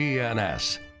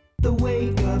WGNS. The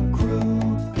Wake Up Crew,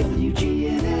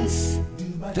 WGNS.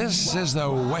 This is the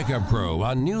Wake Up Crew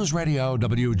on News Radio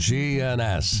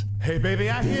WGNS. Hey baby,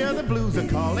 I hear the blues are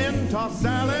calling, tossed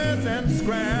salads and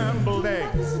scrambled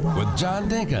eggs. With John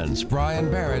Dinkins, Brian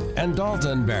Barrett, and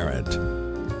Dalton Barrett.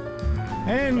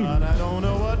 And but I don't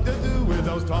know what to do with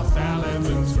those tossed salads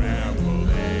and scrambled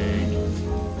eggs.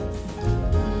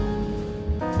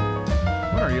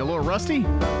 What are you, a little rusty?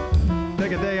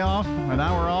 Take a day off, an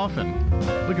hour off, and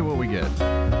look at what we get.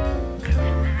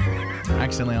 I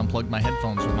accidentally unplugged my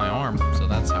headphones with my arm, so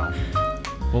that's how.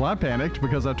 Well, I panicked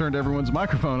because I turned everyone's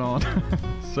microphone on.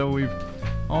 So we've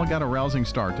all got a rousing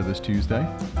start to this Tuesday.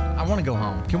 I want to go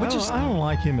home. Can we just... I don't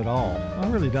like him at all. I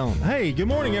really don't. Hey, good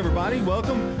morning, everybody.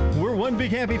 Welcome. We're one big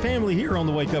happy family here on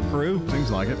the Wake Up Crew. Seems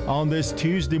like it. On this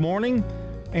Tuesday morning.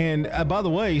 And by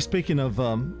the way, speaking of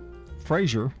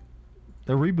Frasier,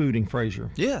 they're rebooting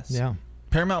Frasier. Yes. Yeah.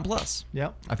 Paramount Plus.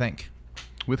 Yep. I think.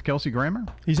 With Kelsey Grammer?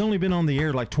 He's only been on the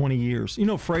air like 20 years. You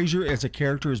know, Frasier as a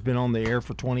character has been on the air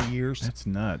for 20 years. That's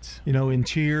nuts. You know, in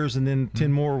Cheers and then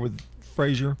 10 more with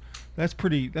Frasier. That's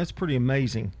pretty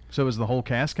amazing. So is the whole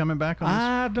cast coming back on this?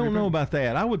 I don't know about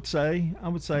that. I would say,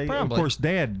 Probably. of course,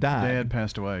 Dad died. Dad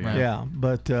passed away. Right. Yeah,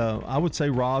 but I would say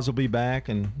Roz will be back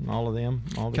and all of them.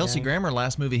 All the Kelsey gang. Grammer,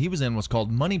 last movie he was in was called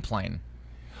Money Plane.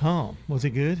 Huh. Was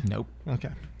it good? Nope. Okay.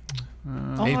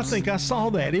 I think I saw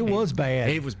that. It was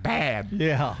bad. It was bad.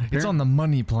 Yeah. It's on the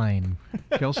Money Plane.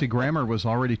 Kelsey Grammer was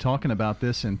already talking about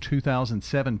this in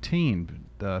 2017.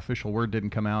 The official word didn't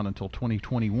come out until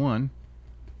 2021.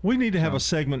 We need to have a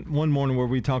segment one morning where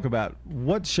we talk about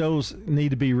what shows need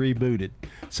to be rebooted.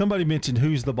 Somebody mentioned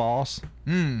Who's the Boss?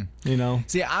 You know?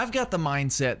 See, I've got the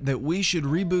mindset that we should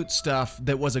reboot stuff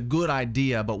that was a good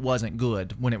idea but wasn't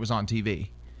good when it was on TV.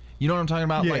 You know what I'm talking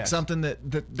about? Like Yes. something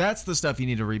that's the stuff you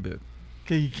need to reboot.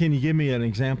 Can you give me an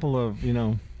example of, you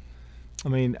know, I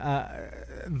mean,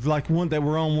 like one that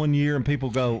we're on one year and people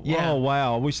go, Yeah. oh,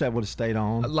 wow, I wish that would have stayed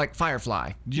on. Like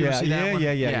Firefly. Did you ever Yeah, see that one?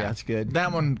 yeah, that's good.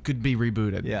 That one could be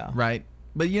rebooted. Yeah. Right?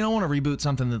 But you don't want to reboot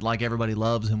something that like everybody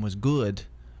loves and was good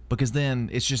because then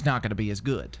it's just not going to be as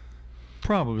good.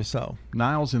 Probably so.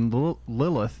 Niles and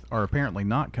Lilith are apparently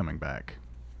not coming back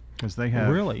because they have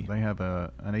Really?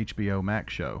 an HBO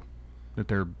Max show that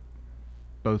they're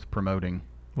both promoting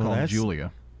Well, called that's-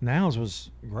 Julia. Niles was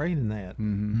great in that.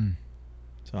 Mm-hmm.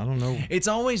 So I don't know. It's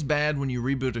always bad when you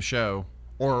reboot a show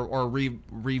or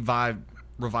revive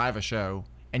a show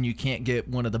and you can't get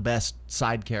one of the best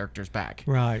side characters back.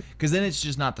 Right. Because then it's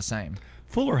just not the same.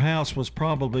 Fuller House was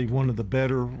probably one of the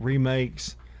better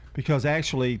remakes because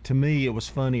actually, to me, it was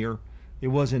funnier. It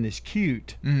wasn't as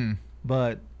cute,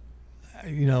 but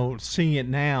you know, seeing it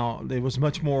now, it was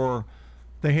much more.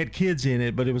 They had kids in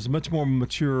it, but it was much more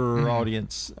mature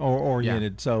audience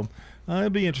oriented. Yeah. So it'll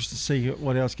be interesting to see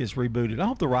what else gets rebooted. I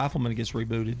hope The Rifleman gets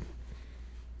rebooted.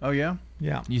 Oh, yeah?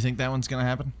 Yeah. You think that one's going to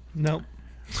happen? Nope.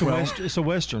 It's a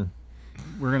Western.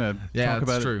 We're going to Yeah, talk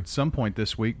it's about true. it at some point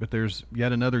this week, but there's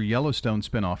yet another Yellowstone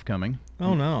spinoff coming.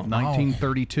 Oh, no.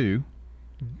 1932.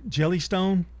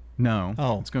 Jellystone? No.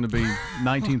 Oh. It's going to be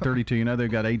 1932. You know, they've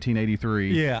got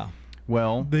 1883. Yeah.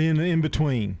 Well, The in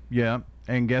between. yeah.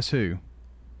 And guess who?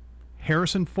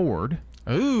 Harrison Ford.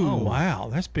 Ooh. Oh, wow.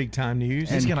 That's big time news.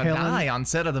 He's And going to Helen- die on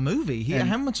set of the movie. and-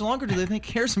 How much longer do they think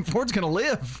Harrison Ford's going to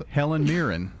live? Helen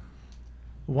Mirren.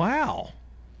 Wow.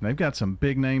 They've got some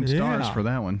big name stars Yeah. for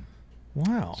that one.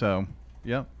 Wow. So,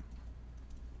 yep.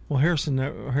 Well, Harrison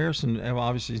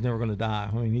obviously is never going to die.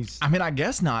 I mean, I mean, I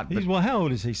guess not. But well, how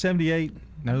old is he? 78?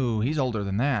 no, he's older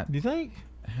than that. Do you think?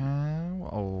 How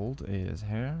old is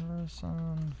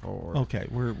Harrison Ford? Okay,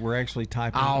 we're actually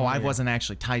typing. Oh, on I here. wasn't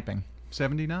actually typing.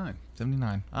 79.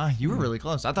 79. Ah, you were really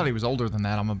close. I thought he was older than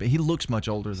that. He looks much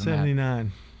older than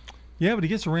 79. Yeah, but he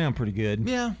gets around pretty good.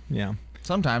 that. Yeah. Yeah.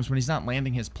 Sometimes when he's not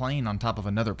landing his plane on top of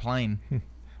another plane.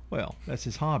 Well, that's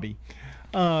his hobby.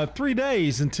 3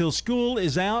 days until school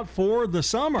is out for the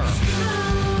summer.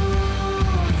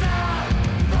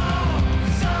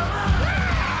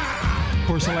 Of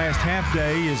course, the last half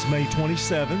day is May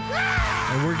 27th,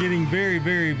 and we're getting very,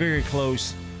 very, very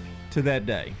close to that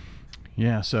day.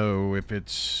 Yeah, so if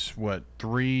it's,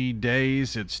 3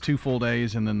 days, it's 2 full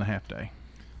days and then the half day.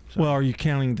 Well, are you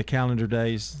counting the calendar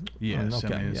days? Yes,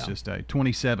 Okay, I mean, it's yeah. just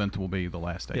 27th will be the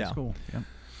last day Yeah. of school. Yep.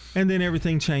 And then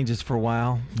everything changes for a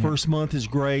while. First month is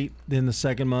great. Then the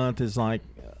second month is like,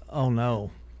 oh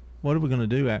no, what are we going to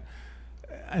do?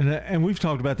 And we've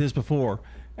talked about this before.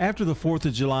 After the 4th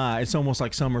of July, it's almost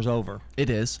like summer's over. It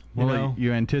is. You Well, know?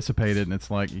 you anticipate it, and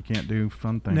it's like you can't do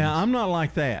fun things. Now, I'm not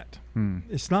like that.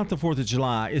 It's not the 4th of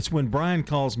July. It's when Brian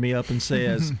calls me up and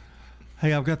says,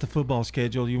 hey, I've got the football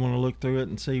schedule. You want to look through it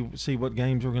and see what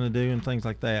games we're going to do and things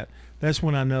like that. That's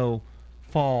when I know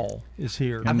fall is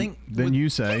here. I think Then you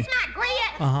say,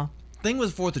 thing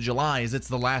with 4th of July is it's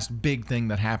the last big thing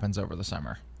that happens over the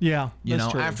summer. Yeah, You that's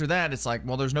know, true. after that, it's like,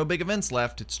 well, there's no big events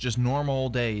left. It's just normal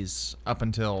days up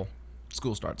until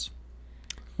school starts.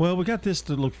 Well, we got this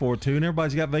to look forward to, and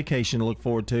everybody's got vacation to look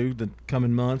forward to the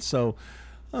coming months. So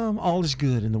all is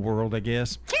good in the world, I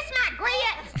guess. Kiss my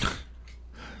grits!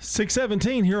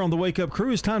 6:17 here on the Wake Up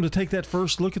Crew. It's time to take that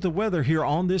first look at the weather here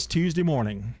on this Tuesday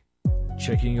morning.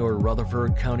 Checking your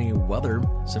Rutherford County weather.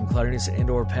 Some cloudiness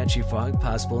and/or patchy fog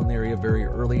possible in the area very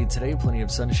early today. Plenty of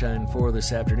sunshine for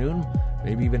this afternoon.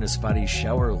 Maybe even a spotty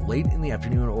shower late in the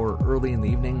afternoon or early in the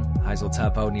evening. Highs will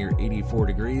top out near 84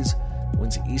 degrees.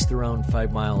 Winds east around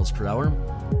 5 miles per hour.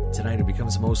 Tonight it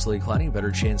becomes mostly cloudy. Better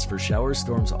chance for showers.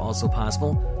 Storms also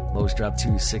possible. Lows drop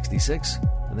to 66.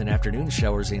 And then afternoon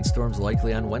showers and storms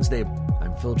likely on Wednesday.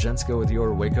 I'm Phil Jensko with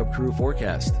your Wake Up Crew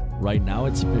forecast. Right now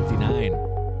it's 59.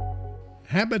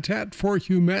 Habitat for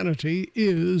Humanity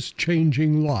is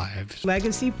changing lives.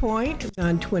 Legacy Point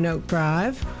on Twin Oak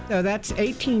Drive. So that's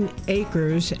 18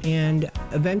 acres and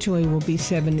eventually will be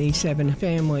 77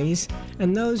 families.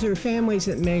 And those are families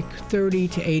that make 30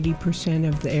 to 80%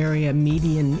 of the area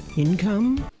median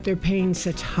income. They're paying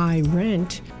such high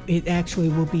rent, it actually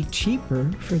will be cheaper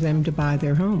for them to buy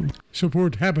their home.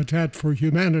 Support Habitat for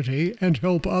Humanity and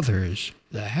help others.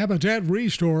 The Habitat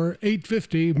Restore,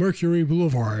 850 Mercury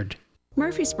Boulevard.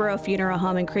 Murfreesboro Funeral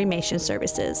Home and Cremation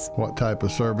Services. What type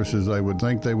of services they would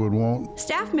think they would want.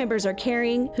 Staff members are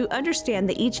caring who understand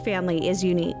that each family is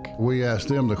unique. We ask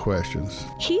them the questions.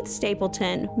 Keith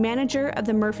Stapleton, manager of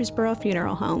the Murfreesboro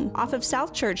Funeral Home off of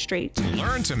South Church Street.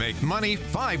 Learn to make money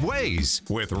 5 ways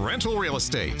with rental real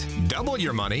estate. Double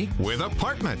your money with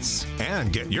apartments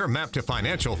and get your map to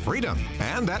financial freedom.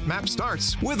 And that map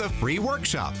starts with a free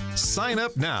workshop. Sign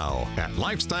up now at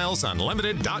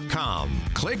lifestylesunlimited.com.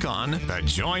 Click on the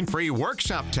Join Free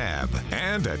Workshop tab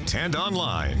and attend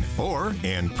online or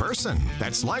in person.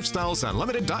 That's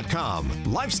lifestylesunlimited.com.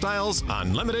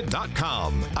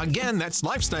 Lifestylesunlimited.com. Again, that's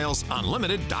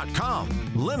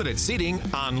lifestylesunlimited.com. Limited seating,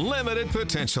 unlimited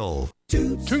potential.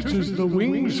 Toots is the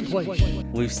wings place.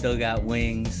 We've still got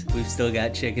wings. We've still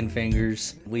got chicken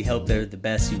fingers. We hope they're the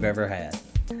best you've ever had.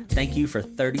 Thank you for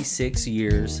 36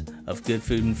 years of good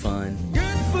food and fun.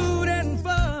 Good food and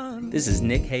fun. This is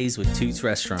Nick Hayes with Toots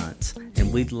Restaurants,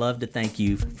 and we'd love to thank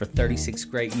you for 36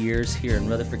 great years here in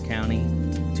Rutherford County.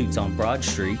 Toots on Broad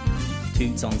Street,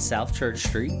 Toots on South Church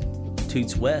Street,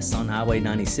 Toots West on Highway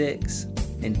 96,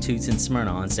 and Toots in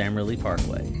Smyrna on Sam Ridley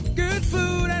Parkway. Good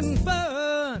food and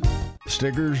fun.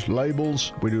 Stickers,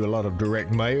 labels, we do a lot of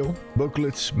direct mail,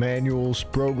 booklets, manuals,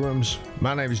 programs.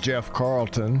 My name is Jeff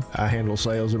Carlton. I handle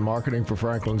sales and marketing for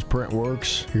Franklin's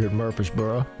Printworks here at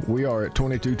Murfreesboro. We are at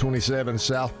 2227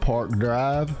 South Park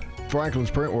Drive. Franklin's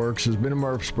Printworks has been in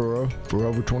Murfreesboro for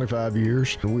over 25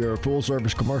 years. We are a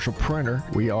full-service commercial printer.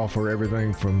 We offer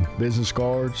everything from business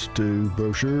cards to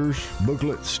brochures,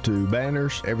 booklets to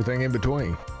banners, everything in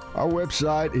between. Our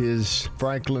website is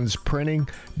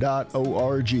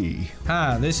franklinsprinting.org.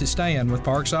 Hi, this is Stan with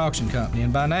Parks Auction Company,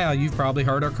 and by now you've probably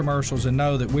heard our commercials and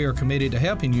know that we are committed to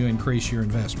helping you increase your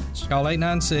investments. Call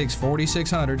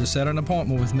 896-4600 to set an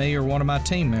appointment with me or one of my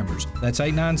team members. That's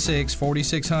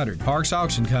 896-4600. Parks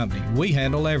Auction Company. We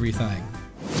handle everything.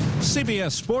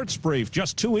 CBS Sports Brief.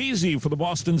 Just too easy for the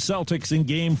Boston Celtics in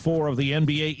Game 4 of the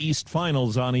NBA East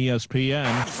Finals on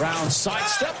ESPN. Brown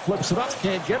sidestep, flips it up,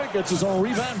 can't get it, gets his own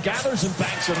rebound, gathers and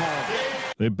banks it home.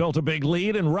 They built a big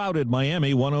lead and routed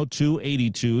Miami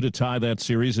 102-82 to tie that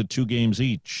series at 2 games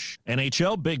each.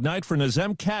 NHL, big night for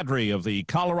Nazem Kadri of the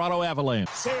Colorado Avalanche.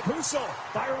 Save Husso,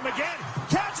 fire him again,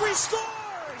 Kadri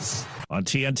scores! On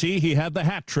TNT, he had the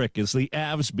hat trick as the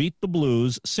Avs beat the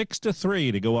Blues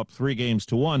 6-3 to go up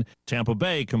 3-1. Tampa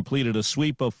Bay completed a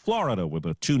sweep of Florida with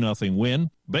a 2-0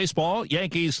 win. Baseball,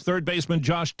 Yankees third baseman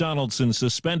Josh Donaldson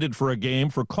suspended for a game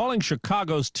for calling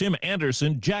Chicago's Tim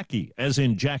Anderson Jackie, as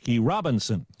in Jackie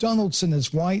Robinson. Donaldson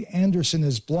is white, Anderson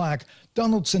is black.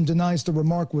 Donaldson denies the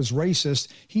remark was racist.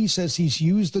 He says he's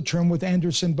used the term with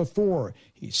Anderson before.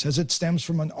 He says it stems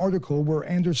from an article where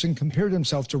Anderson compared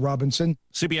himself to Robinson.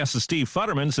 CBS's Steve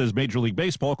Futterman says Major League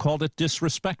Baseball called it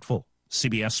disrespectful.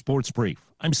 CBS Sports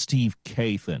Brief. I'm Steve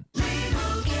Kathan.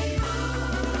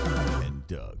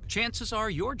 Chances are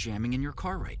you're jamming in your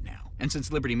car right now. And since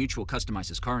Liberty Mutual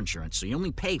customizes car insurance so you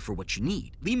only pay for what you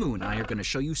need, Limu and I are going to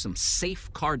show you some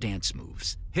safe car dance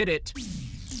moves. Hit it.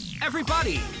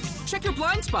 Everybody, check your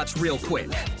blind spots real quick.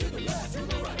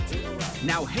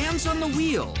 Now hands on the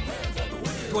wheel.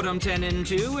 Put them 10 in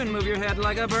 2 and move your head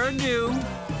like a bird do.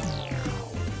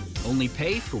 Only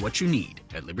pay for what you need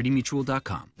at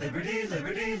libertymutual.com. Liberty,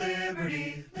 liberty,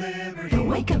 liberty, liberty. The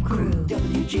Wake Up Crew,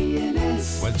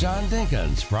 WGNS. With John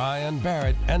Dinkins, Brian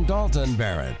Barrett, and Dalton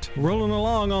Barrett. Rolling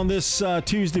along on this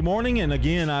Tuesday morning, and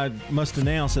again, I must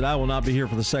announce that I will not be here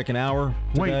for the second hour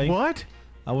today. Wait, what?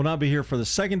 I will not be here for the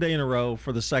second day in a row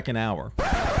for the second hour.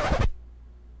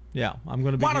 Yeah, I'm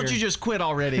going to be Why here. don't you just quit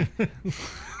already?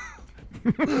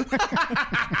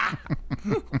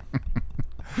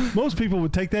 Most people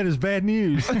would take that as bad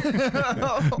news.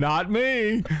 Not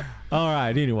me. All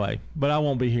right, anyway, but I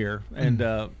won't be here. And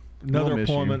another We'll miss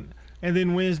appointment. you. And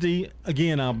then Wednesday,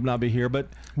 again, I'll not be here. But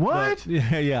What?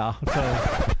 Yeah.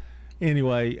 So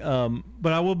anyway,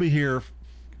 but I will be here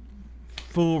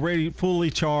fully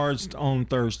charged on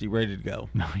Thursday, ready to go.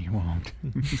 No, you won't.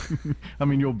 I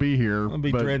mean, you'll be here. I'll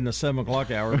be but dreading the 7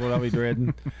 o'clock hour is what I'll be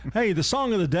dreading. Hey, the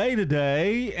song of the day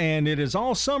today, and it is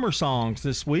all summer songs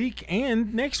this week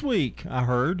and next week, I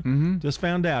heard. Mm-hmm. Just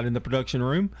found out in the production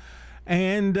room.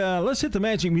 And let's hit the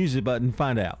magic music button and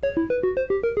find out.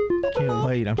 Can't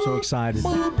wait. I'm so excited.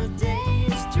 One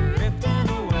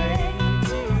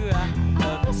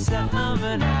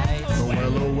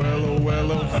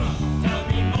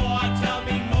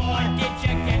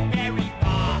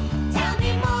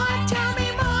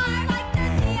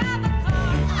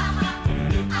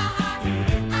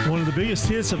of the biggest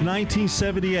hits of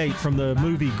 1978 from the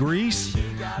movie Grease.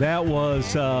 That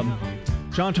was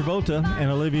John Travolta and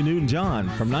Olivia Newton-John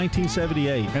from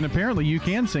 1978. And apparently you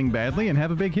can sing badly and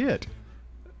have a big hit.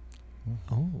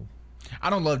 Oh. I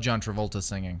don't love John Travolta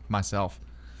singing myself.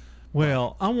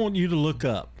 Well, I want you to look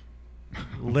up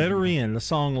Let Her In, the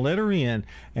song Let Her In,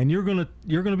 and you're gonna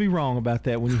be wrong about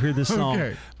that when you hear this song.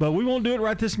 Okay. But we won't do it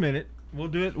right this minute. We'll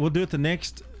do it the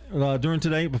next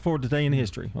before Today in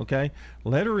History, okay?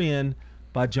 Let Her In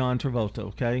by John Travolta,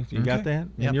 okay? You got that?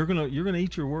 Yep. And you're gonna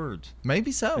eat your words.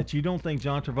 Maybe so. That you don't think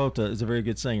John Travolta is a very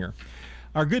good singer.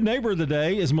 Our good neighbor of the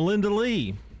day is Melinda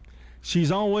Lee.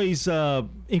 She's always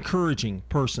encouraging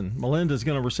person. Melinda's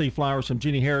going to receive flowers from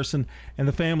Jenny Harrison and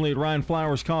the family at Ryan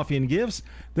Flowers Coffee and Gifts.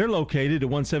 They're located at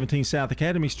 117 South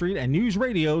Academy Street and News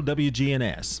Radio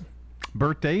WGNS.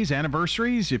 Birthdays,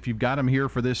 anniversaries, if you've got them here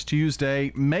for this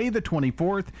Tuesday, May the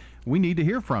 24th, we need to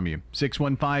hear from you.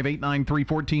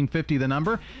 615-893-1450, the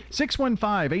number.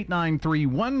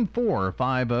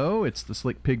 615-893-1450. It's the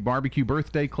Slick Pig Barbecue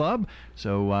Birthday Club.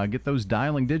 So get those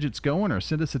dialing digits going or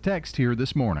send us a text here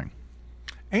this morning.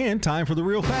 And time for the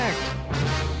real fact.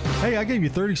 Hey, I gave you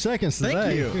 30 seconds today.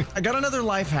 Thank you. I got another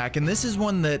life hack, and this is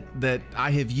one that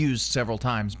I have used several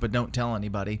times, but don't tell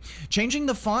anybody. Changing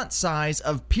the font size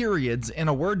of periods in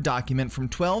a Word document from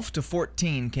 12 to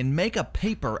 14 can make a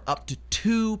paper up to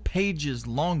 2 pages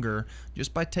longer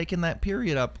just by taking that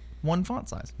period up one font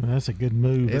size. Well, that's a good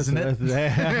move, Isn't it?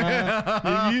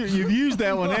 You've used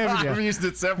that one, haven't you? I've used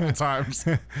it several times.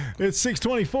 It's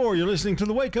 6:24. You're listening to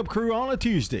the Wake Up Crew on a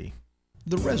Tuesday.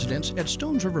 The residents at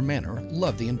Stones River Manor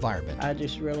love the environment. I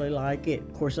just really like it.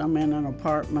 Of course, I'm in an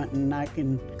apartment and I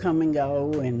can come and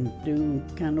go and do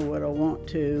kind of what I want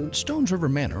to. Stones River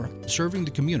Manor, serving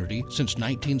the community since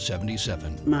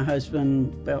 1977. My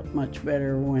husband felt much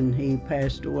better when he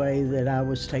passed away that I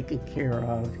was taken care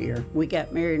of here. We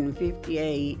got married in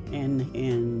 58 and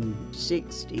in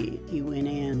 60 he went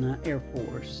in the Air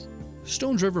Force.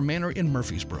 Stones River Manor in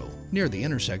Murfreesboro, near the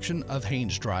intersection of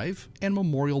Haynes Drive and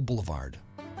Memorial Boulevard.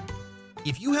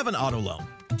 If you have an auto loan,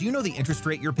 do you know the interest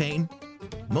rate you're paying?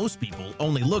 Most people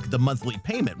only look at the monthly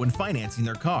payment when financing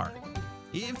their car.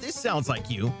 If this sounds like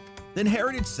you, then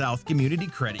Heritage South Community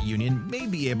Credit Union may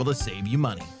be able to save you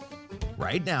money.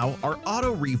 Right now, our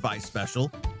auto refi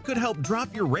special could help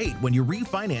drop your rate when you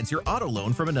refinance your auto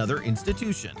loan from another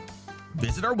institution.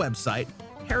 Visit our website,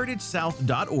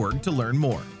 heritagesouth.org, to learn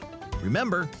more.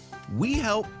 Remember, we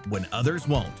help when others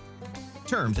won't.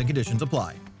 Terms and conditions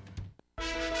apply.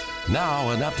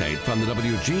 Now, an update from the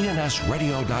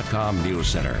WGNSradio.com News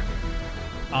Center.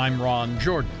 I'm Ron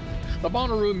Jordan. The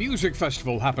Bonnaroo Music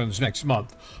Festival happens next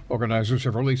month. Organizers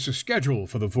have released a schedule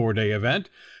for the 4-day event.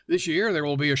 This year, there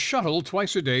will be a shuttle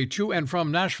twice a day to and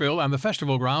from Nashville and the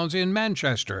festival grounds in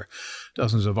Manchester.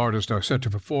 Dozens of artists are set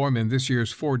to perform in this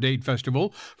year's 4-date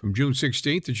festival from June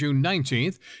 16th to June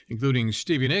 19th, including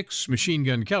Stevie Nicks, Machine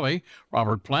Gun Kelly,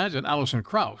 Robert Plant, and Alison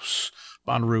Krauss.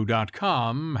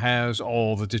 Bonnaroo.com has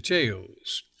all the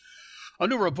details. A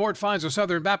new report finds a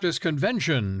Southern Baptist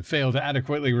convention failed to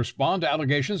adequately respond to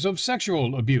allegations of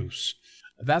sexual abuse.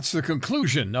 That's the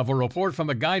conclusion of a report from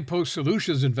the Guidepost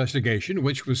Solutions investigation,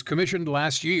 which was commissioned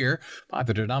last year by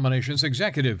the denomination's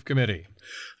executive committee.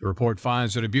 The report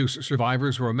finds that abuse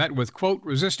survivors were met with, quote,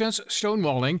 resistance,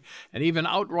 stonewalling, and even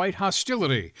outright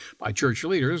hostility by church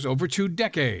leaders over 2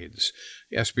 decades.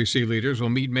 The SBC leaders will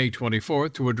meet May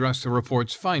 24th to address the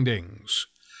report's findings.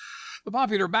 The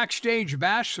popular Backstage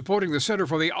Bash supporting the Center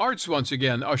for the Arts once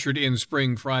again ushered in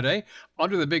Spring Friday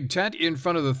under the big tent in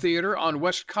front of the theater on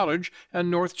West College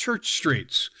and North Church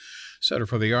Streets. Center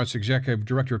for the Arts Executive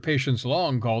Director Patience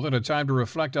Long called it a time to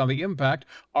reflect on the impact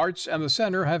arts and the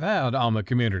center have had on the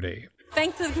community.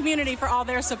 Thank the community for all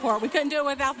their support. We couldn't do it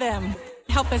without them.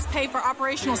 Help us pay for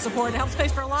operational support. It helps pay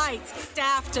for lights,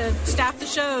 staff to staff the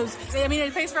shows. I mean,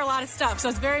 it pays for a lot of stuff. So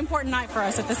it's a very important night for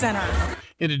us at the center.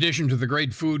 In addition to the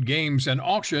great food, games, and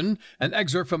auction, an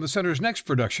excerpt from the center's next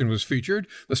production was featured,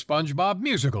 the SpongeBob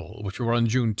Musical, which will run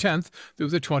June 10th through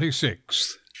the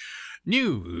 26th.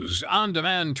 News on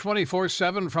demand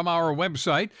 24/7 from our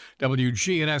website,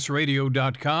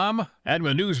 WGNSradio.com. And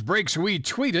when news breaks, we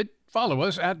tweet it. Follow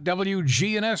us at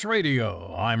WGNS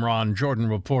Radio. I'm Ron Jordan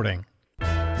reporting.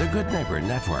 The Good Neighbor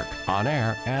Network, on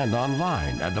air and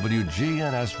online at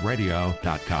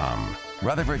WGNSradio.com.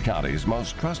 Rutherford County's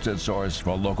most trusted source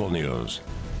for local news.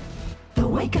 The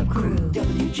Wake Up Crew,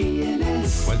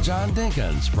 WGNS. With John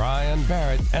Dinkins, Brian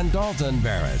Barrett, and Dalton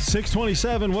Barrett.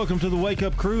 627, welcome to the Wake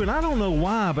Up Crew. And I don't know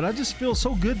why, but I just feel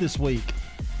so good this week.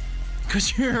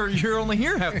 Because you're only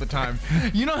here half the time.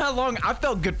 You know how long? I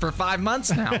felt good for 5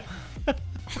 months now.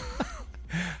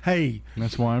 Hey.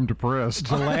 That's why I'm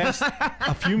depressed.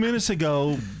 A few minutes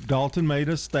ago, Dalton made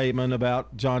a statement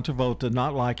about John Travolta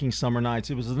not liking Summer Nights.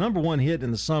 It was the number 1 hit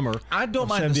in the summer. I don't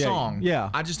mind the song.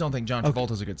 Yeah. I just don't think John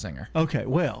Travolta's a good singer. Okay,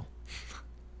 well,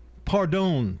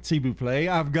 pardon, s'il vous plaît.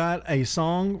 I've got a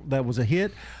song that was a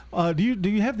hit. Do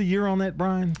you have the year on that,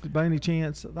 Brian, by any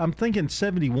chance? I'm thinking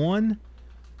 71.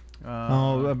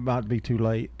 That might be too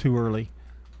early.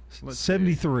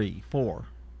 73, 4.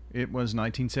 It was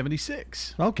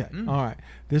 1976. Okay, all right.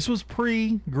 This was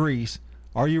pre-Grease.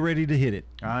 Are you ready to hit it?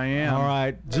 I am. All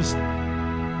right, just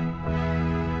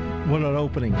what an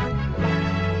opening. I'm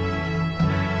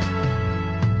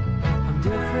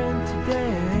different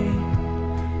today.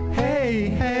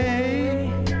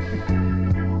 Hey.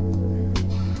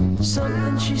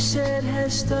 Something she said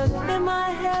has stuck in my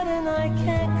head and I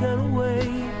can't get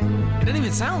away. It didn't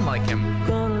even sound like him.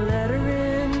 Gonna let her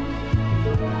in.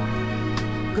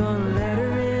 Gonna let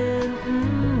her in.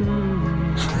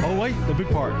 Oh, wait, the big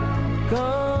part.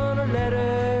 Gonna let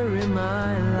her in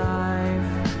my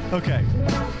life. Okay,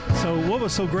 so what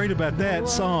was so great about that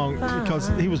song, because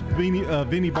he was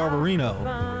Vinnie Barbarino,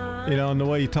 and the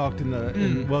way he talked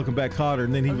in Welcome Back, Kotter,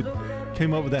 and then he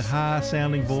came up with that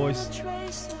high-sounding voice.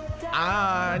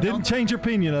 Didn't change your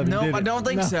opinion of him, No, did it? I don't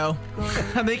think so.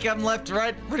 I think I'm left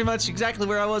right pretty much exactly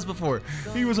where I was before.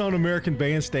 He was on American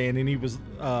Bandstand, and he was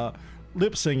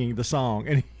lip singing the song,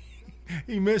 and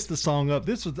he messed the song up.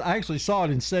 I actually saw it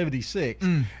in 76,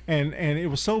 and it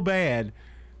was so bad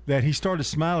that he started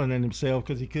smiling at himself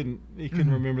because he couldn't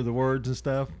remember the words and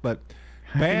stuff. But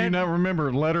How can you not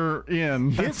remember "Let Her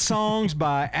In"? Hit songs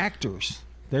by actors.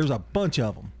 There's a bunch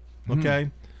of them.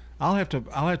 Okay, I'll have to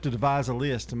devise a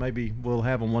list, and maybe we'll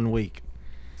have them one week.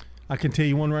 I can tell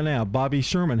you one right now. Bobby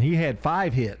Sherman. He had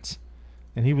 5 hits,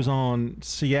 and he was on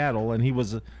Seattle, and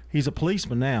he's a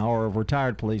policeman now, or a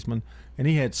retired policeman, and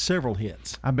he had several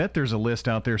hits. I bet there's a list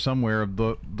out there somewhere of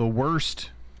the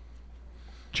worst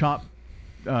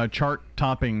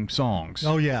chart-topping songs.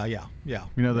 Oh, yeah.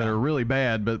 That are really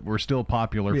bad, but were still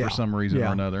popular for some reason or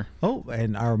another. Oh,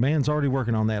 and our man's already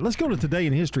working on that. Let's go to Today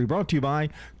in History, brought to you by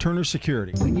Turner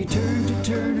Security. When you turn to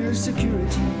Turner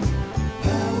Security,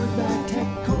 powered by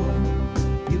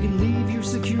TechCore, you can leave your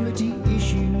security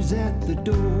issues at the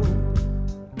door.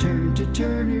 Turn to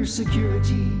Turner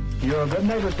Security. You're a good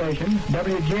neighbor station,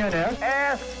 WGNS.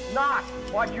 Ask not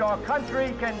what your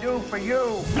country can do for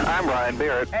you. I'm Brian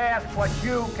Barrett. Ask what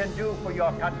you can do for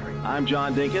your country. I'm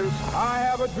John Dinkins. I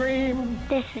have a dream.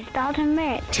 This is Dalton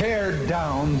Merritt. Tear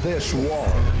down this wall.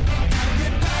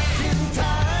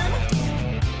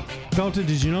 Dalton,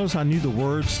 did you notice I knew the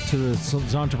words to the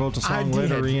John Travolta song, Let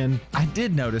Her In? I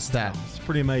did notice that. It's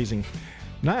pretty amazing.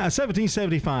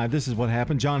 1775, this is what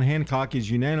happened. John Hancock is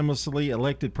unanimously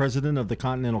elected president of the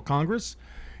Continental Congress.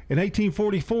 In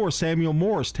 1844, Samuel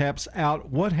Morse taps out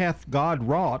 "What Hath God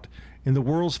Wrought" in the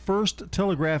world's first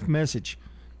telegraph message.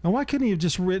 Now, why couldn't he have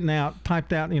just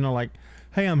typed out, like,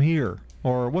 "Hey, I'm here,"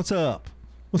 or "What's up?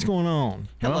 What's going on?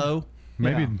 Hello."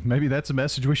 Well, maybe that's a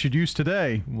message we should use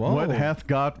today. Whoa. What hath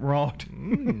God wrought?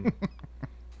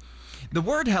 The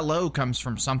word hello comes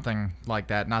from something like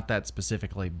that, not that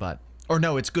specifically, but... Or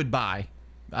no, it's goodbye.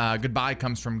 Goodbye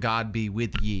comes from God be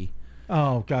with ye.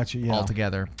 Oh, gotcha, yeah.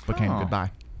 Altogether became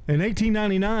goodbye. In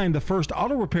 1899, the first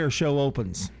auto repair show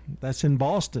opens. That's in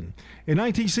Boston. In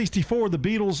 1964, the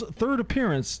Beatles' third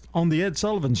appearance on The Ed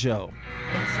Sullivan Show.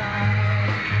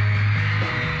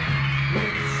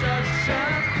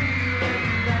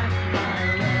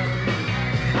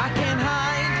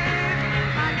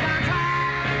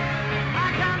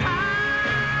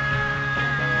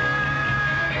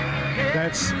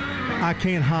 That's I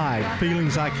Can't Hide.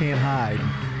 Feelings I Can't Hide.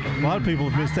 A lot of people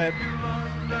have missed that.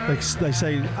 They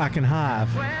say I can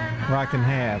have, or I can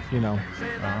have, you know.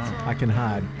 I can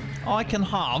hide. I can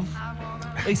have.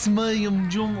 It's me, I'm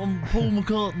Paul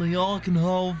McCartney. I can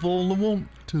have all I want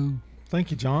to.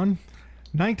 Thank you, John.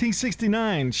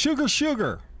 1969, Sugar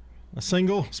Sugar, a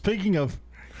single. Speaking of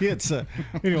hits,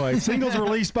 anyway, singles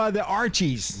released by the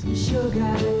Archies. Sugar,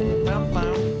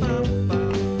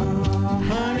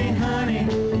 honey, honey,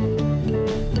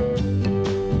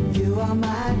 you are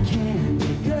my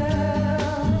candy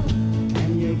girl,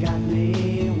 and you got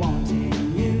me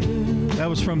wanting you. That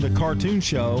was from the cartoon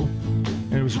show,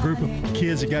 and it was a group of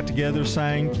kids that got together,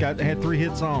 sang, had 3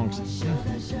 hit songs.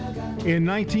 In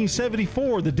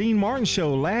 1974, the Dean Martin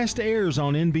Show last airs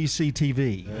on NBC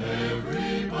TV.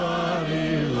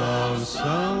 Everybody loves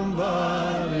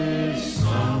somebody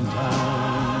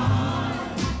sometime.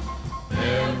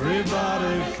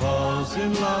 Everybody falls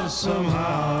in love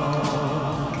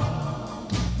somehow.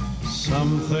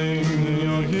 Something in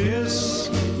your kiss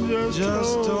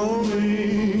just told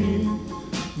me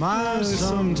my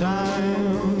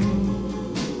sometime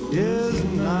is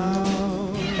now.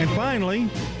 And finally,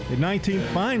 in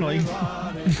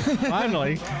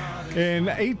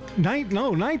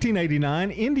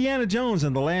 1989, Indiana Jones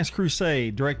and the Last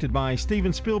Crusade, directed by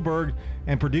Steven Spielberg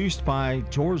and produced by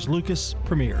George Lucas,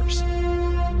 premieres.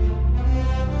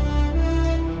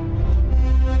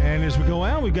 And as we go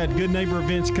out, we've got Good Neighbor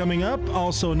events coming up.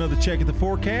 Also, another check at the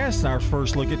forecast. Our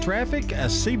first look at traffic. A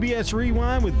CBS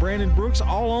Rewind with Brandon Brooks,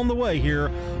 all on the way here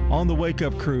on the Wake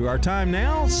Up Crew. Our time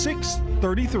now,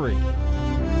 6:33.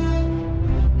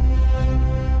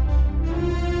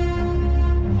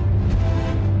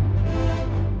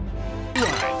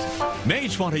 May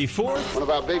 24th. One of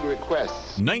our big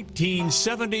requests.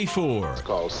 1974. It's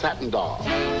called Satin Dog.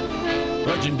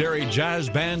 Legendary jazz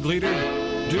band leader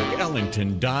Duke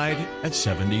Ellington died at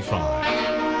 75.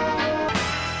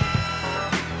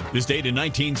 This date in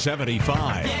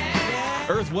 1975.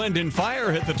 Earth, Wind &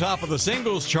 Fire hit the top of the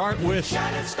singles chart with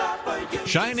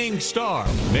Shining Star,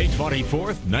 May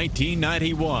 24th,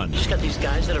 1991. Just got these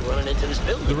guys that are running into this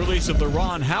building. The release of the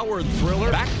Ron Howard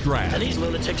thriller Backdraft. And these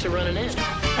lunatics are running in.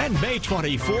 And May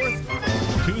 24th,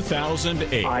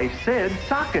 2008. I said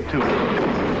sock it to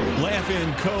him.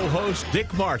 Laugh-In co-host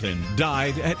Dick Martin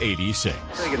died at 86.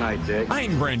 Say goodnight, Dick.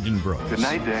 I'm Brendan Brooks. Good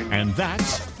night, Dick. And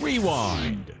that's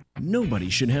Rewind. Nobody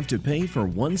should have to pay for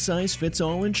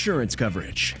one-size-fits-all insurance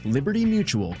coverage. Liberty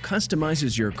Mutual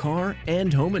customizes your car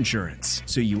and home insurance,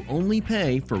 so you only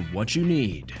pay for what you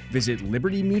need. Visit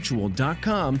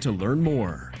libertymutual.com to learn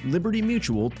more.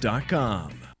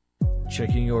 libertymutual.com.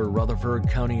 Checking your Rutherford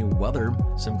County weather.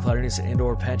 Some cloudiness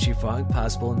and/or patchy fog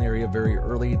possible in the area very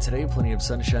early today. Plenty of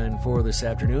sunshine for this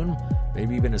afternoon.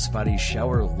 Maybe even a spotty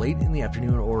shower late in the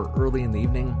afternoon or early in the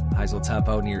evening. Highs will top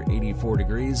out near 84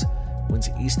 degrees.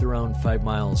 Winds east around 5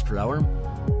 miles per hour.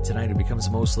 Tonight it becomes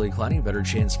mostly cloudy. Better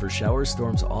chance for showers.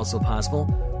 Storms also possible.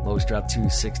 Lows drop to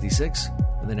 66.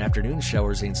 And then afternoon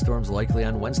showers and storms likely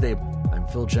on Wednesday. I'm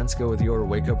Phil Jensko with your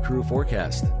Wake Up Crew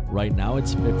forecast. Right now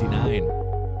it's 59.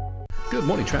 Good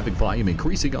morning. Traffic volume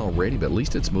increasing already, but at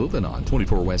least it's moving on.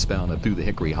 24 westbound and through the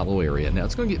Hickory Hollow area. Now,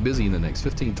 it's going to get busy in the next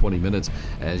 15-20 minutes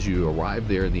as you arrive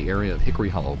there in the area of Hickory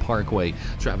Hollow Parkway.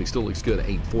 Traffic still looks good at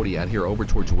 840 out here over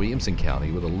towards Williamson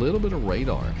County with a little bit of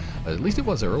radar. At least it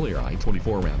was earlier,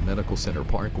 I-24 around Medical Center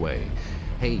Parkway.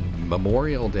 Hey,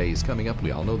 Memorial Day is coming up.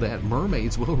 We all know that.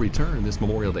 Mermaids will return this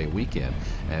Memorial Day weekend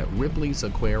at Ripley's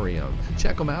Aquarium.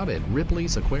 Check them out at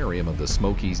Ripley's Aquarium of the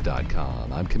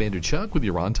Smokies.com. I'm Commander Chuck with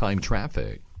your on-time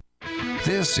traffic.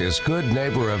 This is Good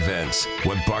Neighbor Events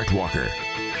with Bart Walker.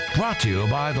 Brought to you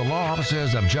by the law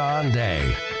offices of John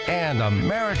Day and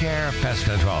AmeriCare Pest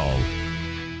Control.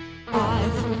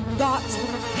 I've got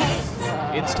pests.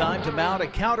 It's time to mount a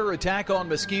counterattack on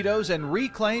mosquitoes and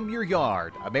reclaim your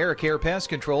yard. AmeriCare Pest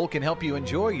Control can help you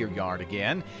enjoy your yard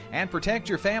again and protect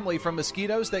your family from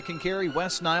mosquitoes that can carry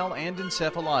West Nile and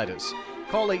encephalitis.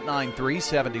 Call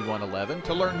 893-7111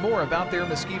 to learn more about their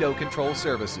mosquito control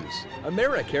services.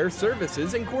 AmeriCare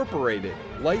Services Incorporated.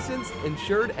 Licensed,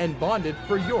 insured, and bonded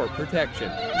for your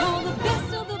protection. Call the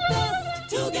best of the best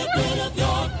to get rid of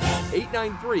your pest.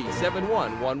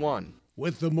 893-7111.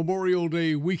 With the Memorial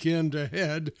Day weekend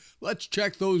ahead, let's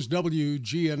check those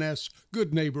WGNS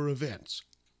Good Neighbor events.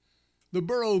 The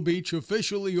Borough Beach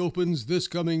officially opens this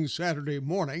coming Saturday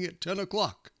morning at 10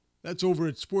 o'clock. That's over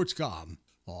at Sportscom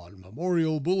on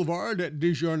Memorial Boulevard at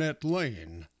DeJarnette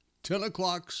Lane. 10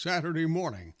 o'clock Saturday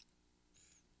morning.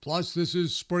 Plus, this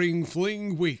is Spring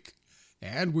Fling Week,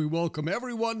 and we welcome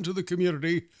everyone to the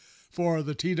community for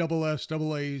the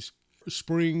TSSAA's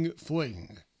Spring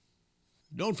Fling.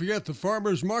 Don't forget the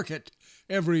Farmers Market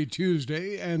every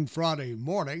Tuesday and Friday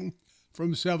morning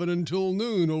from 7 until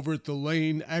noon over at the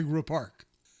Lane Agri Park.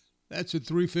 That's at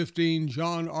 315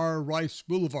 John R. Rice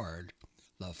Boulevard.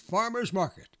 The Farmers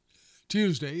Market,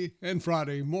 Tuesday and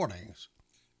Friday mornings.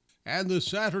 And the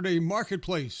Saturday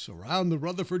Marketplace around the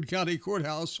Rutherford County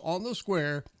Courthouse on the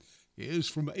square is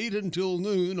from 8 until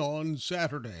noon on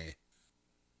Saturday.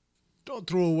 Don't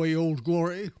throw away Old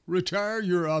Glory. Retire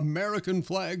your American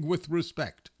flag with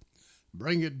respect.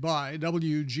 Bring it by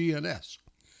WGNS.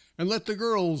 And let the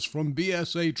girls from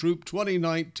BSA Troop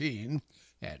 2019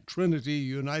 at Trinity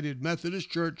United Methodist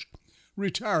Church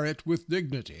retire it with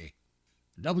dignity.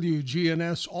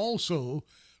 WGNS also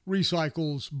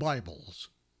recycles Bibles.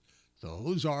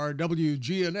 Those are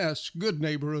WGNS Good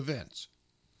Neighbor events.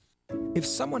 If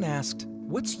someone asked,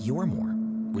 "What's your more?"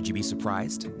 would you be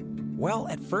surprised? Well,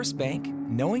 at First Bank,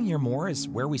 knowing your more is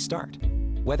where we start.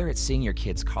 Whether it's seeing your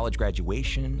kid's college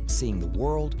graduation, seeing the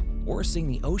world, or seeing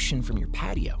the ocean from your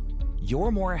patio,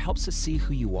 your more helps us see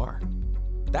who you are.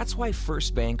 That's why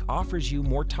First Bank offers you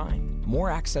more time, more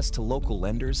access to local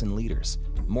lenders and leaders,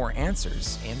 more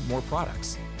answers, and more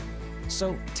products.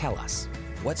 So tell us,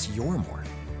 what's your more?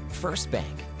 First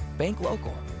Bank. Bank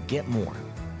local. Get more.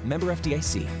 Member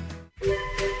FDIC.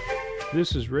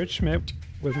 This is Rich Schmidt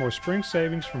with more spring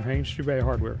savings from Haynes Trouvé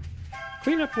Hardware.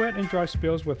 Clean up wet and dry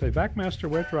spills with a VacMaster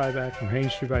Wet Dry Vac from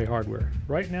Haynes Trouvé Hardware.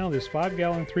 Right now, this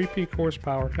 5-gallon 3-peak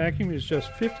horsepower vacuum is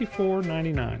just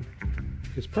 $54.99.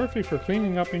 It's perfect for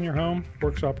cleaning up in your home,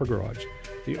 workshop, or garage.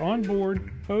 The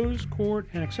onboard hose, cord,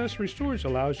 and accessory storage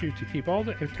allows you to keep all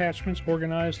the attachments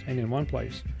organized and in one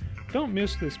place. Don't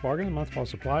miss this bargain of the month while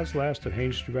supplies last at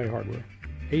Haynes Trouvé Hardware,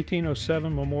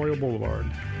 1807 Memorial Boulevard.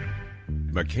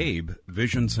 McCabe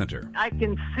Vision Center. I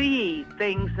can see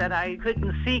things that I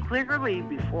couldn't see clearly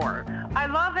before. I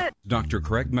love it. Dr.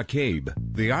 Craig McCabe,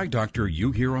 the eye doctor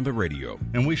you hear on the radio.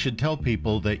 And we should tell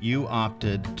people that you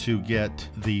opted to get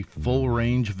the full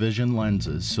range vision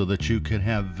lenses so that you could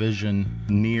have vision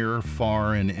near,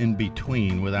 far, and in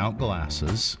between without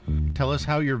glasses. Tell us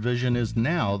how your vision is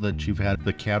now that you've had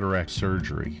the cataract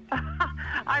surgery.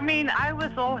 I mean, I was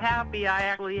so happy I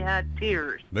actually had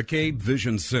tears. McCabe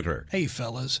Vision Center. Hey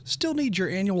fellas, still need your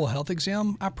annual health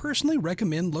exam? I personally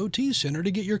recommend Low T Center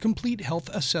to get your complete health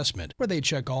assessment, where they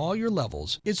check all your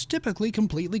levels. It's typically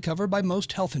completely covered by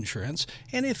most health insurance,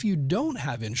 and if you don't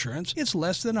have insurance, it's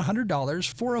less than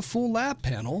 $100 for a full lab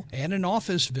panel and an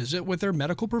office visit with their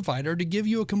medical provider to give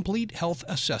you a complete health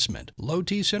assessment. Low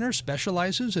T Center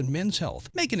specializes in men's health,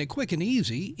 making it quick and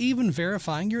easy, even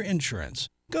verifying your insurance.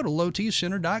 Go to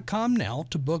lowtcenter.com now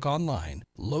to book online.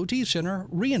 Low T Center,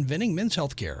 reinventing men's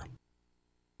healthcare.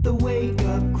 The Wake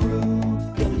Up Crew,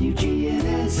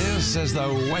 WGNS. This is the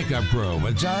Wake Up Crew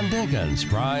with John Dinkins,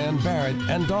 Brian Barrett,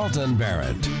 and Dalton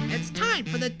Barrett. It's time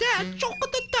for the dad joke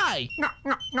of the day.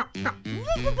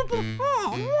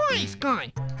 Oh, nice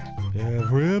guy.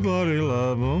 Everybody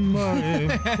loves somebody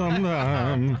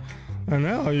sometime. And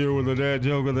now you're with the dad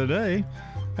joke of the day.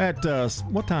 At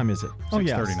what time is it?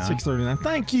 6:39.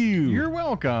 Thank you. You're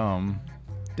welcome.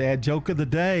 Dad joke of the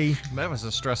day. That was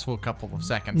a stressful couple of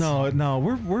seconds. No,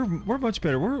 we're much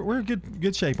better. We're in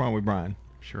good shape, aren't we, Brian?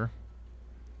 Sure.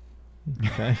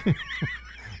 Okay.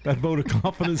 That vote of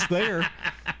confidence there.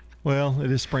 Well, it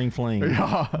is spring fling.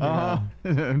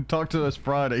 Talk to us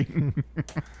Friday.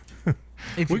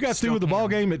 We got through with the ball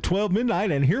game at 12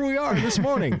 midnight, and here we are this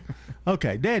morning.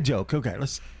 Okay, dad joke. Okay,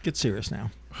 let's get serious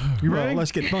now. You ready?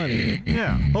 Let's get funny.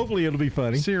 Yeah. Hopefully it'll be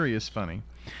funny. Serious funny.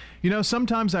 You know,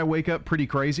 sometimes I wake up pretty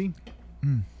crazy.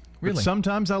 Really? But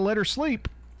sometimes I let her sleep.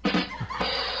 6,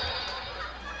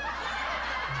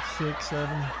 7.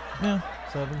 Yeah.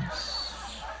 7.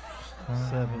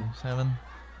 7.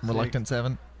 Reluctant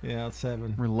 7. Yeah,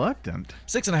 7. Reluctant?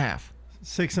 6.5.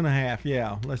 6.5.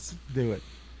 Yeah, let's do it.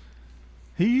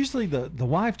 He usually, the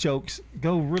wife jokes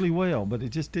go really well, but it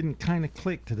just didn't kind of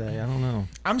click today. I don't know.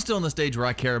 I'm still in the stage where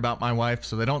I care about my wife,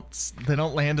 so they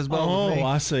don't land as well with me. Oh,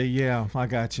 I see. Yeah, I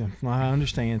got you. I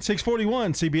understand.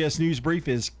 641 CBS News Brief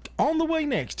is on the way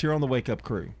next here on the Wake Up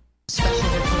Crew.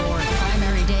 Special report.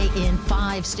 Primary day in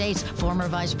 5 states. Former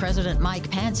Vice President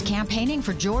Mike Pence campaigning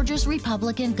for Georgia's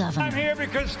Republican governor. I'm here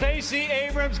because Stacey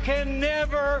Abrams can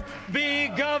never be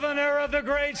governor of the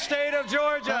great state of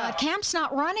Georgia. Camp's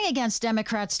not running against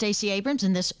Democrat Stacey Abrams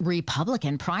in this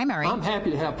Republican primary. I'm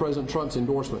happy to have President Trump's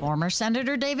endorsement. Former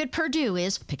Senator David Perdue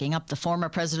is picking up the former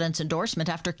president's endorsement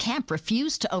after Kemp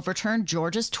refused to overturn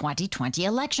Georgia's 2020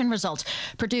 election results.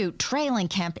 Perdue trailing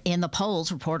Kemp in the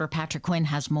polls. Reporter Patrick Quinn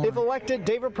has more. If elected,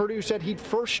 David Perdue said he'd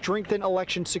first strengthen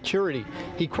election security.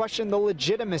 He questioned the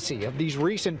legitimacy of these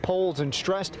recent polls and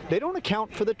stressed they don't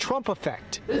account for the Trump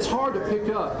effect. It's hard to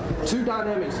pick up two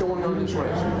dynamics going on in this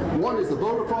race. One is the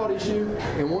voter fraud issue,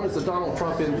 and one is the Donald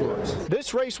Trump influence.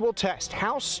 This race will test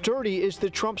how sturdy is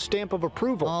the Trump stamp of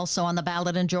approval. Also on the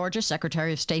ballot in Georgia,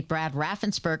 Secretary of State Brad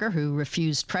Raffensperger, who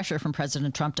refused pressure from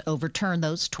President Trump to overturn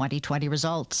those 2020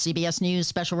 results. CBS News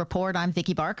Special Report, I'm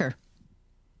Vicki Barker.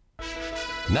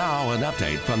 Now an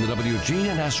update from the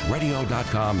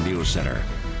WGNSradio.com News Center.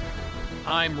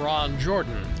 I'm Ron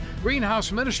Jordan.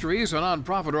 Greenhouse Ministries, a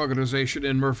nonprofit organization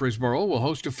in Murfreesboro, will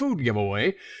host a food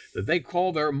giveaway that they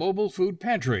call their mobile food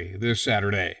pantry this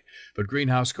Saturday. But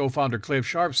Greenhouse co-founder Cliff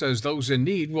Sharp says those in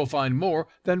need will find more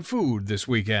than food this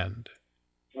weekend.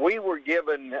 We were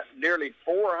given nearly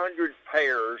 400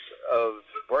 pairs of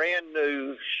brand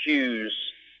new shoes.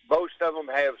 Most of them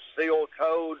have seal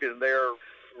code, and they're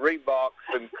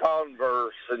Reeboks and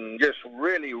Converse, and just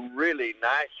really, really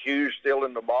nice shoes still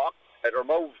in the box. At our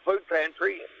mobile food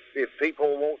pantry, if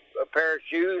people want a pair of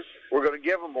shoes, we're going to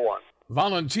give them one.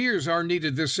 Volunteers are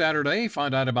needed this Saturday.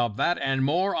 Find out about that and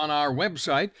more on our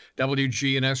website,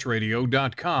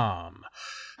 WGNSradio.com.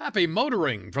 Happy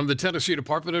motoring from the Tennessee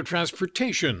Department of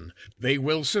Transportation. They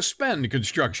will suspend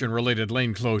construction-related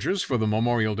lane closures for the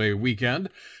Memorial Day weekend.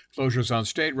 Closures on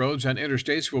state roads and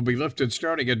interstates will be lifted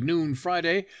starting at noon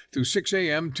Friday through 6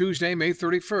 a.m. Tuesday, May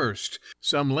 31st.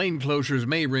 Some lane closures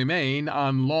may remain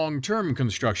on long-term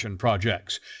construction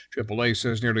projects. AAA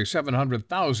says nearly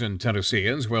 700,000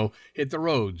 Tennesseans will hit the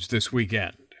roads this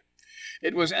weekend.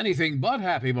 It was anything but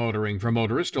happy motoring for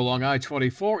motorists along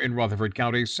I-24 in Rutherford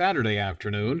County Saturday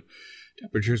afternoon.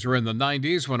 Temperatures were in the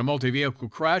 90s when a multi-vehicle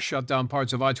crash shut down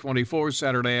parts of I-24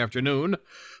 Saturday afternoon.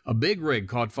 A big rig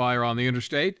caught fire on the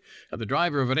interstate, and the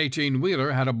driver of an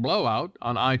 18-wheeler had a blowout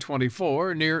on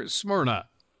I-24 near Smyrna.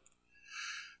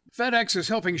 FedEx is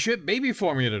helping ship baby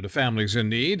formula to families in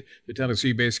need. The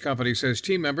Tennessee-based company says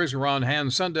team members were on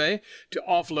hand Sunday to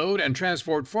offload and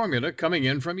transport formula coming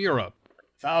in from Europe.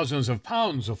 Thousands of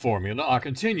pounds of formula are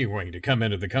continuing to come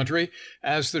into the country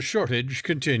as the shortage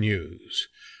continues.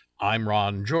 I'm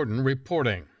Ron Jordan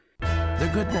reporting. The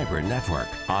Good Neighbor Network,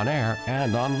 on air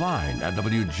and online at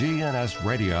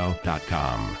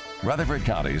WGNSradio.com. Rutherford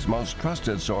County's most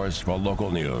trusted source for local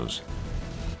news.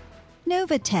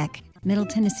 Novatech, Middle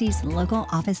Tennessee's local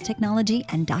office technology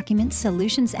and document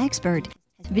solutions expert.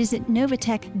 Visit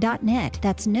Novatech.net.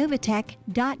 That's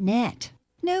Novatech.net.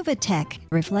 Novatech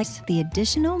reflects the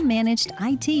additional managed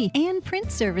IT and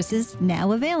print services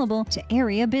now available to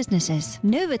area businesses.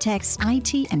 Novatech's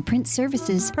IT and print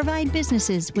services provide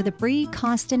businesses with a free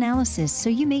cost analysis so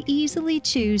you may easily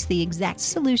choose the exact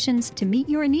solutions to meet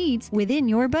your needs within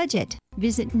your budget.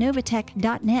 Visit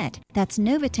Novatech.net. That's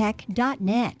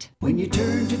Novatech.net. When you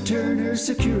turn to Turner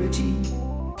Security,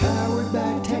 powered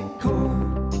by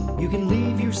TechCore, you can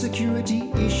leave your security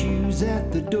issues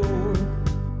at the door.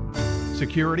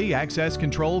 Security, access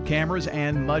control, cameras,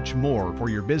 and much more for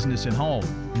your business and home.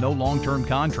 No long-term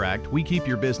contract. We keep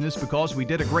your business because we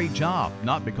did a great job,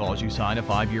 not because you signed a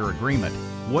 5-year agreement.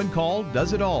 One call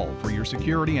does it all for your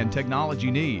security and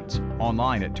technology needs.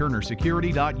 Online at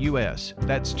turnersecurity.us.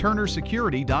 That's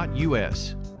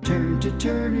turnersecurity.us. Turn to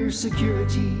Turner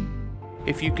Security.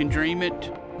 If you can dream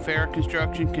it, Fair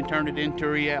Construction can turn it into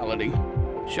reality.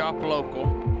 Shop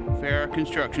local. Fair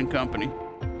Construction Company.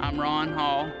 I'm Ron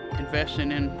Hall.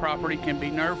 Investing in property can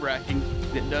be nerve-wracking.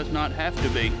 It does not have to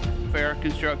be. Fair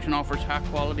Construction offers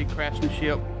high-quality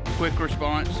craftsmanship, quick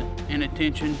response, and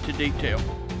attention to detail.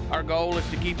 Our goal is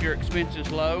to keep your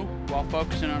expenses low while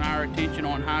focusing on our attention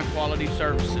on high-quality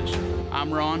services.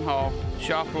 I'm Ron Hall.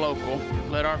 Shop local.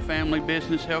 Let our family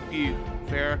business help you.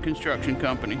 Fair Construction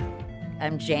Company.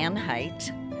 I'm Jan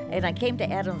Height, And I came to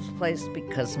Adams Place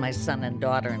because my son and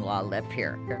daughter-in-law live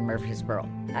here in Murfreesboro.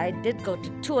 I did go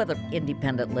to 2 other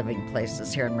independent living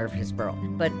places here in Murfreesboro,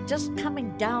 but just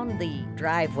coming down the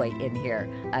driveway in here,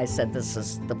 I said this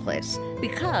is the place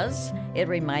because it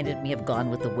reminded me of Gone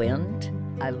with the Wind.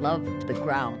 I loved the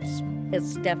grounds.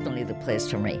 It's definitely the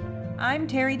place for me. I'm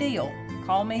Terry Deal.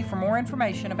 Call me for more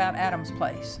information about Adams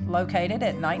Place, located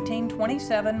at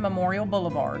 1927 Memorial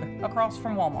Boulevard, across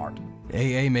from Walmart.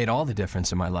 AA made all the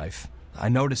difference in my life. I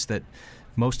noticed that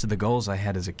most of the goals I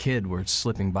had as a kid were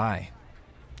slipping by.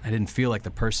 I didn't feel like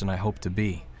the person I hoped to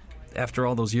be. After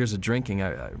all those years of drinking,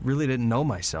 I really didn't know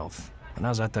myself. When I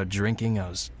was out there drinking, I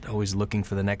was always looking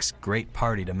for the next great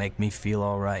party to make me feel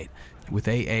all right. With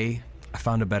AA, I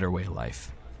found a better way of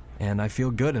life. And I feel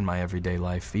good in my everyday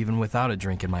life, even without a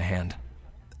drink in my hand.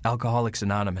 Alcoholics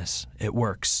Anonymous. It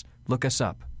works. Look us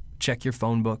up. Check your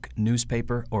phone book,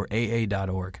 newspaper, or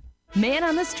AA.org. Man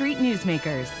on the Street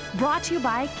Newsmakers, brought to you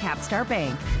by Capstar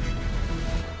Bank.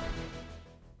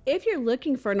 If you're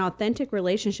looking for an authentic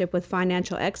relationship with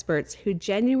financial experts who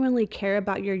genuinely care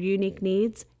about your unique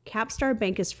needs, Capstar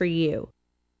Bank is for you.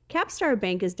 Capstar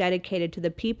Bank is dedicated to the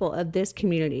people of this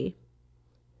community.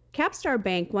 Capstar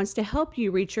Bank wants to help you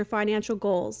reach your financial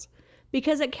goals,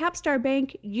 because at Capstar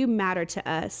Bank, you matter to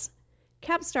us.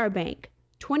 Capstar Bank,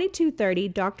 2230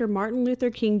 Dr. Martin Luther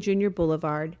King Jr.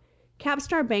 Boulevard,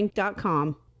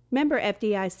 capstarbank.com. Member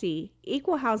FDIC,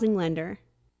 Equal Housing Lender.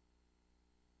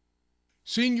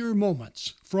 Senior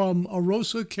Moments from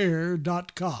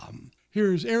arosacare.com.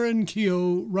 Here's Erin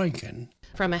Keogh Rankin.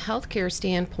 From a healthcare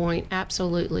standpoint,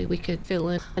 absolutely, we could fill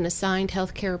in an assigned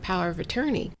healthcare power of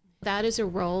attorney. That is a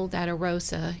role that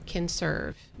AROSA can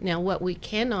serve. Now, what we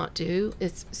cannot do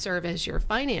is serve as your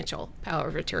financial power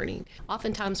of attorney.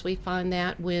 Oftentimes we find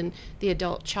that when the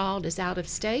adult child is out of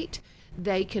state,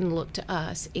 they can look to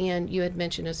us. And you had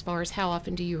mentioned as far as how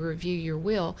often do you review your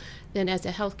will, then as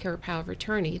a healthcare power of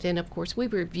attorney, then of course we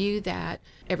review that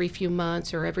every few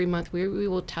months or every month. We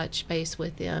will touch base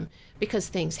with them because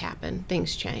things happen,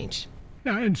 things change.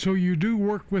 Yeah, and so you do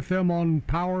work with them on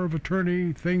power of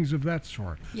attorney, things of that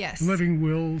sort. Yes. Living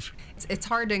wills. It's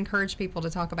hard to encourage people to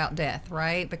talk about death,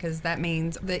 right? Because that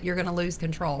means that you're going to lose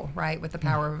control, right, with the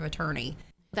power of attorney.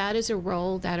 That is a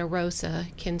role that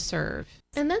AROSA can serve.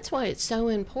 And that's why it's so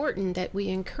important that we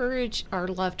encourage our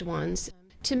loved ones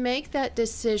to make that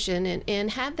decision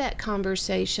and have that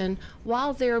conversation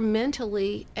while they're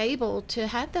mentally able to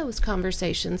have those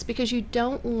conversations, because you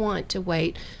don't want to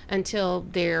wait until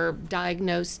they're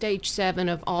diagnosed stage 7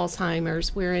 of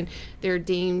Alzheimer's, wherein they're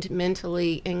deemed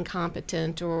mentally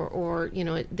incompetent or you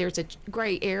know, there's a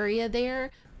gray area there.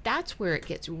 That's where it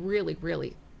gets really,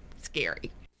 really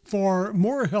scary. For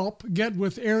more help, get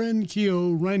with Erin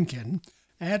Keogh Rankin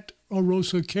at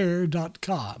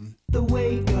arosacare.com. The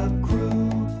Wake Up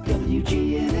Crew,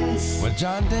 WGNS. With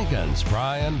John Dinkins,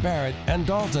 Brian Barrett, and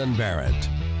Dalton Barrett.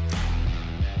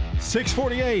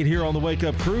 6:48 here on the Wake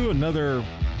Up Crew. Another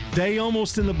day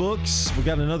almost in the books. We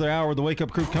got another hour of the Wake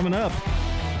Up Crew coming up.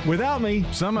 Without me.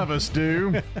 Some of us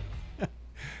do.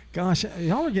 Gosh,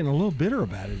 y'all are getting a little bitter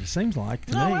about it, it seems like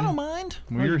to me. No, I don't mind.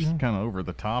 We're kind of over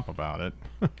the top about it.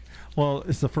 Well,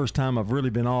 it's the first time I've really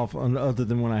been off other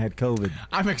than when I had COVID.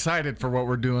 I'm excited for what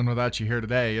we're doing without you here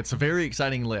today. It's a very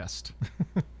exciting list.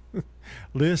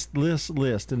 List,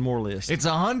 and more lists. It's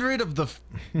 100 of the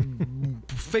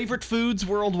favorite foods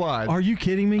worldwide. Are you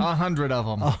kidding me? 100 of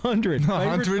them. 100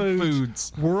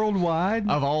 foods worldwide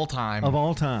of all time. Of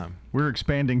all time. We're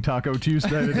expanding Taco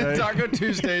Tuesday today. Taco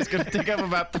Tuesday is going to take up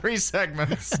about 3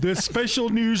 segments. The special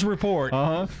news report.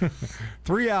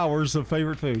 3 hours of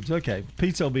favorite foods. Okay,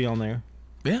 pizza will be on there.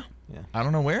 Yeah. I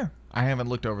don't know where. I haven't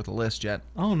looked over the list yet.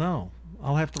 Oh no.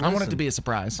 I'll have to listen. I want it to be a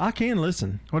surprise. I can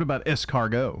listen. What about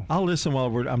escargot? I'll listen while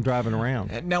I'm driving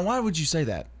around. Now, why would you say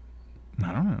that?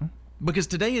 I don't know. Because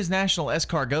today is National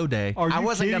Escargot Day. Are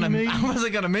you kidding me? I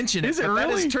wasn't gonna mention it. Is it but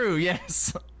really? That is true.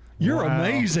 Yes. You're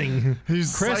amazing.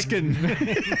 He's Kreskin.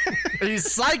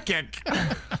 He's psychic.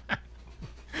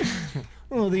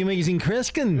 Oh, the amazing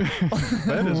Kreskin.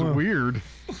 That is weird.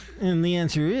 And the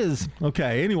answer is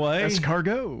okay. Anyway,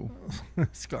 escargot.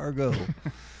 Escargot.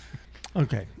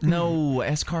 Okay. No,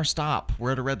 Escar, stop.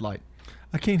 We're at a red light.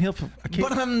 I can't help. I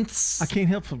can't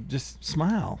help but just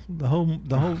smile the whole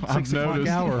 6 o'clock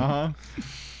hour. Are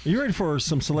you ready for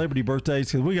some celebrity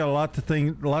birthdays? Because we got a lot to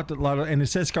think, a lot of, and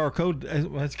it's escargot.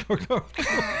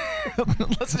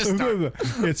 Let's just start.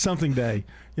 It's something day.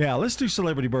 Yeah, let's do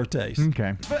celebrity birthdays.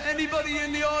 Okay. For anybody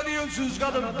in the audience who's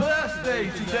got a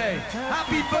birthday today,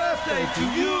 happy birthday to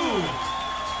you.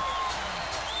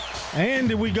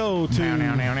 And we go to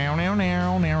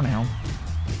now.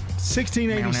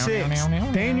 1686,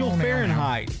 Daniel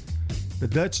Fahrenheit, the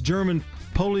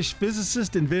Dutch-German-Polish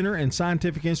physicist, inventor, and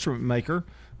scientific instrument maker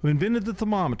who invented the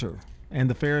thermometer and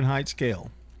the Fahrenheit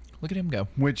scale. Look at him go.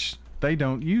 Which they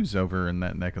don't use over in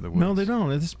that neck of the woods. No, they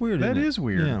don't. It's weird. That isn't it? is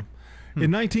weird. Yeah.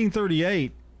 In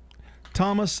 1938,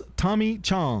 Tommy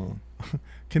Chong,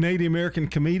 Canadian-American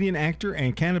comedian, actor,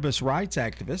 and cannabis rights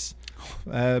activist,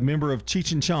 member of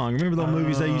Cheech and Chong. Remember those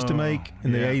movies they used to make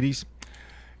in the 80s?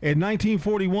 In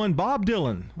 1941, Bob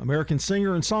Dylan, American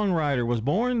singer and songwriter, was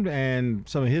born, and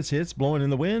some of his hits, Blowing in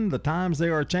the Wind, The Times They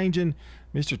Are Changing,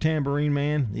 Mr. Tambourine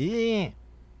Man. Yeah.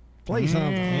 Play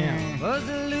something. Yeah. Was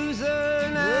a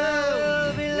loser,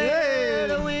 now be there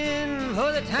to win,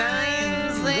 for the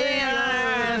times they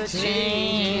are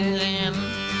changing.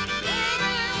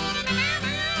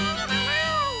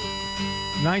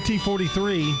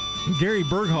 1943, Gary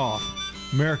Berghoff,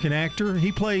 American actor.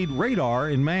 He played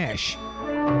Radar in MASH.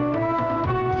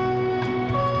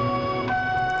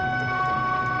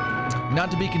 Not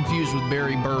to be confused with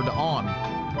Barry Bird on.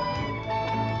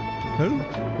 Who?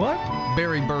 What?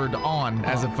 Barry Bird on,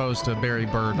 as opposed to Barry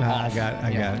Bird off. I got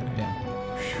it. Yeah.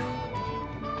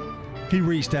 He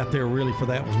reached out there really for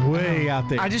that one. Way out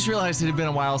there. I just realized it had been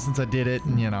a while since I did it,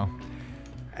 and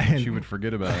And she would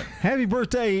forget about it. Happy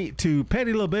birthday to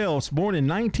Patti LaBelle, born in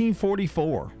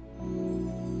 1944. I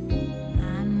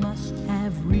must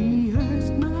have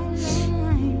rehearsed my lines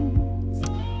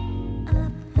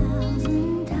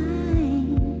 1,000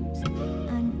 times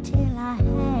until I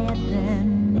had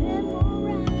them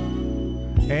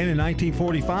memorized. And in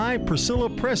 1945, Priscilla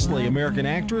Presley, American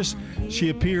actress. She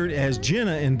appeared as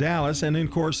Jenna in Dallas and,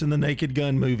 of course, in the Naked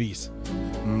Gun movies.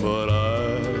 But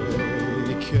I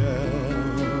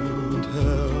can't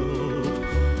help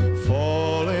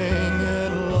falling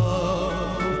in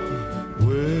love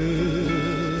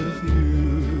with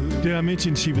you. Did I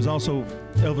mention she was also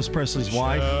Elvis Presley's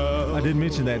wife? I didn't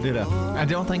mention that, did I? I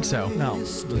don't think so. No.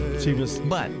 She was.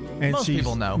 But most she's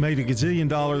people know. Made a gazillion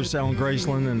dollars selling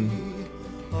Graceland and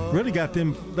really got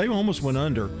them. They almost went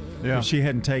under if she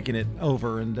hadn't taken it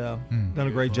over and done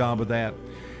a great job with that.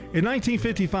 In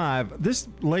 1955, this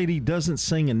lady doesn't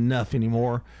sing enough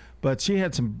anymore, but she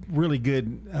had some really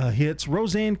good hits.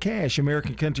 Roseanne Cash,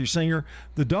 American country singer,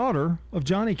 the daughter of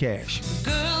Johnny Cash.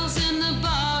 Girls in the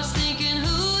bars thinking,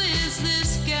 who is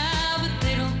this guy? But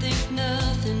they don't think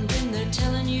nothing when they're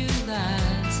telling you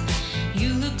lies.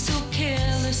 You look so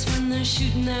careless when they're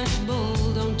shooting that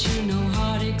bull. Don't you know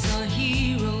heartaches are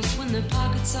heroes when their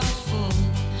pockets are full?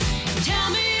 Tell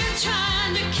me you're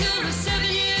trying to cure a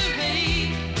 7-year ache.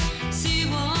 See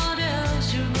what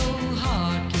else your old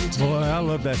heart can take. Boy, I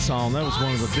love that song. That was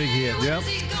one of the big hits. Yep.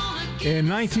 In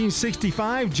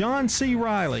 1965, John C.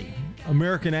 Reilly,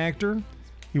 American actor.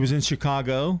 He was in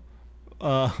Chicago.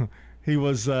 He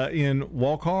was in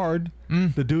Walk Hard,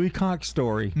 the Dewey Cox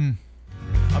story.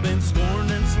 I've been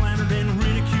scorned and slandered and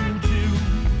ridiculed too.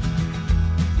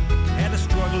 Had to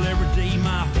struggle every day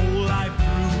my whole life through.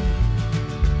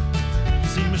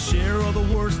 Seen my share of the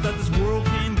worst that this world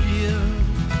can give.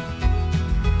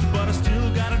 But I still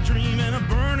got a dream and a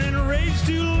burning rage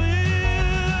to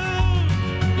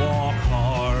live. Walk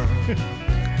hard.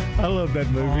 I love that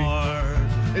movie.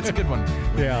 It's a good one.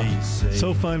 Yeah.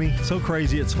 So funny. So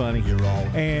crazy, it's funny.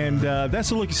 And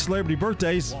that's a look at celebrity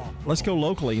birthdays. Let's go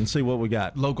locally and see what we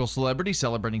got. Local celebrity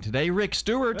celebrating today: Rick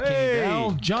Stewart, Hey! King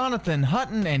Bell, Jonathan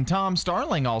Hutton, and Tom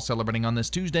Starling, all celebrating on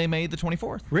this Tuesday, May the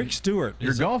 24th. Rick Stewart.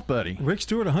 Your golf buddy. Rick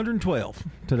Stewart, 112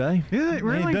 today. Yeah,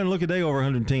 really? He doesn't look a day over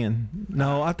 110.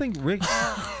 No, I think Rick's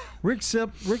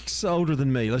older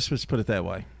than me. Let's just put it that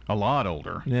way. A lot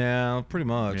older. Yeah, pretty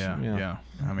much. Yeah.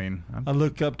 I mean, I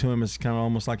look up to him as kind of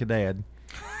almost like a dad.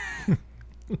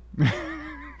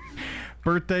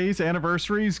 Birthdays,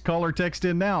 anniversaries, call or text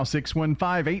in now,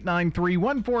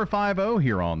 615-893-1450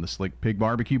 here on the Slick Pig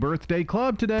Barbecue Birthday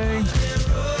Club today.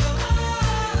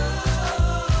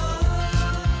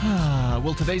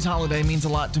 Well, today's holiday means a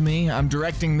lot to me. I'm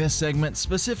directing this segment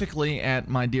specifically at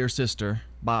my dear sister,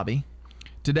 Bobby.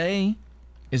 Today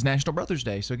is National Brothers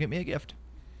Day, so get me a gift.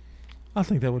 I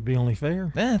think that would be only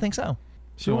fair. Yeah, I think so.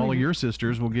 So all of your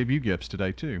sisters will give you gifts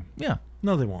today, too. Yeah.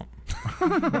 No, they won't.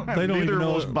 They don't even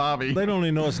know Bobby. They don't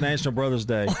even know it's National Brothers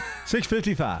Day.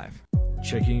 6:55.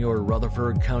 Checking your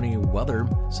Rutherford County weather.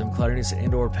 Some cloudiness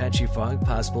and/or patchy fog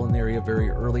possible in the area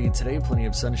very early today. Plenty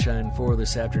of sunshine for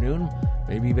this afternoon.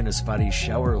 Maybe even a spotty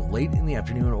shower late in the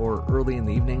afternoon or early in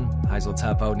the evening. Highs will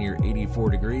top out near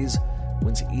 84 degrees.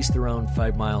 Winds east around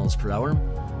 5 miles per hour.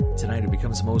 Tonight it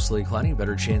becomes mostly cloudy.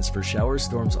 Better chance for showers.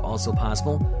 Storms also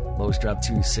possible. Lows drop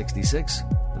to 66.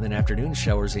 And then afternoon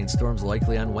showers and storms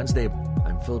likely on Wednesday.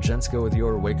 I'm Phil Jensko with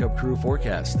your Wake Up Crew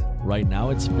forecast. Right now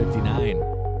it's 59.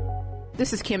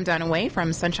 This is Kim Dunaway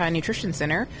from Sunshine Nutrition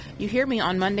Center. You hear me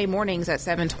on Monday mornings at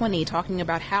 7:20 talking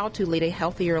about how to lead a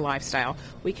healthier lifestyle.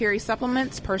 We carry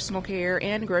supplements, personal care,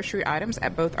 and grocery items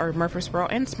at both our Murfreesboro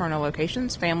and Smyrna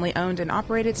locations, family owned and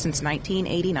operated since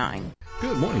 1989.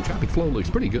 Good morning. Traffic flow looks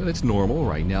pretty good. It's normal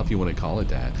right now, if you want to call it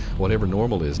that. Whatever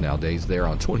normal is nowadays there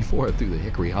on 24 through the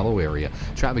Hickory Hollow area.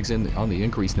 Traffic's on the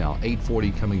increase now.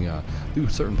 840 coming through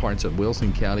certain parts of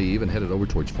Wilson County, even headed over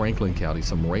towards Franklin County.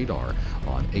 Some radar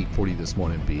on 840 this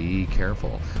morning. Be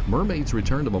careful. Mermaids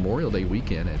return to Memorial Day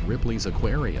weekend at Ripley's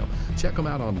Aquarium. Check them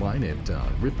out online at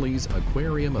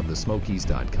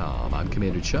Ripley'sAquariumofthesmokies.com. I'm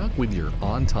Commander Chuck with your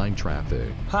on-time traffic.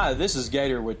 Hi, this is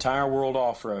Gator with Tire World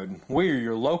Off-Road. We're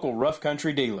your local rough country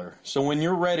dealer. So when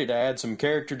you're ready to add some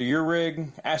character to your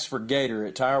rig, ask for Gator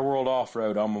at Tire World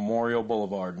Off-Road on Memorial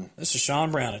Boulevard. This is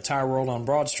Sean Brown at Tire World on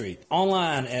Broad Street.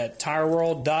 Online at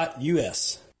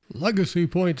tireworld.us. Legacy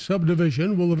Point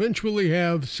subdivision will eventually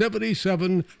have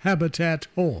 77 Habitat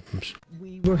homes.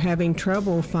 We were having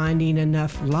trouble finding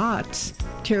enough lots.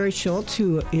 Terry Schultz,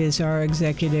 who is our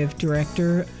executive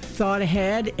director, thought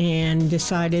ahead and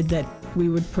decided that we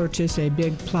would purchase a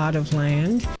big plot of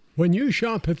land. When you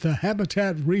shop at the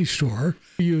Habitat Restore,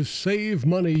 you save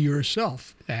money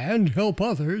yourself and help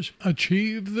others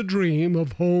achieve the dream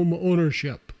of home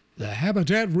ownership. The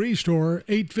Habitat Restore,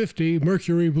 850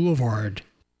 Mercury Boulevard.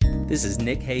 This is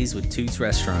Nick Hayes with Toots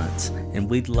Restaurants, and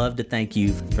we'd love to thank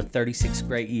you for 36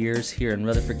 great years here in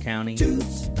Rutherford County.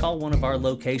 Toots. Call one of our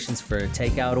locations for a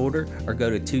takeout order or go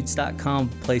to Toots.com,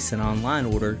 place an online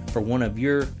order for one of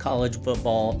your college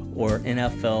football or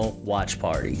NFL watch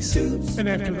parties. Toots. And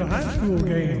after the high school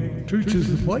game, Toots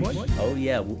is the place. Oh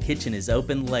yeah, kitchen is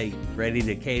open late, ready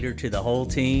to cater to the whole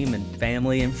team and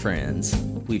family and friends.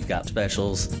 We've got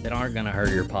specials that aren't going to hurt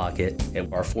your pocket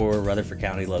at our 4 Rutherford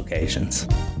County locations.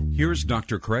 Here's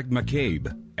Dr. Craig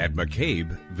McCabe at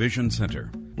McCabe Vision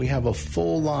Center. We have a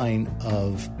full line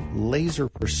of laser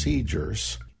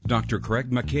procedures. Dr. Craig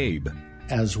McCabe.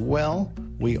 As well,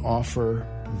 we offer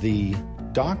the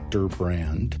Doctor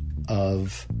brand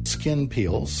of skin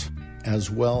peels, as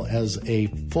well as a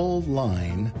full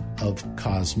line of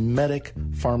cosmetic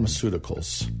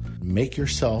pharmaceuticals. Make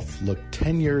yourself look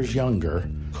 10 years younger.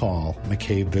 Call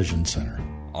McCabe Vision Center.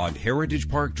 On Heritage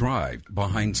Park Drive,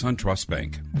 behind SunTrust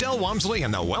Bank. Del Walmsley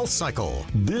and the Wealth Cycle.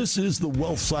 This is the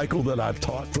wealth cycle that I've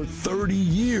taught for 30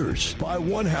 years. Buy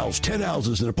one house, 10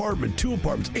 houses, an apartment, 2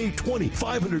 apartments, 8, 20,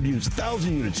 500 units,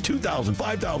 1,000 units, 2,000,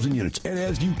 5,000 units. And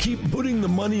as you keep putting the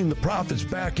money and the profits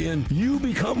back in, you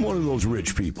become one of those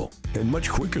rich people. And much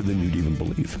quicker than you'd even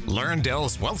believe. Learn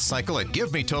Del's Wealth Cycle at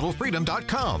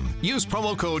GiveMeTotalFreedom.com. Use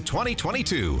promo code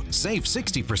 2022. Save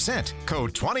 60%.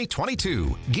 Code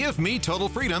 2022.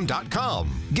 GiveMeTotalFreedom.com.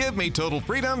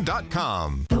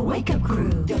 GiveMeTotalFreedom.com. The Wake Up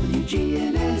Crew,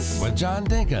 WGNS. With John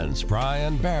Dinkins,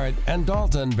 Brian Barrett, and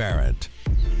Dalton Barrett.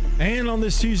 And on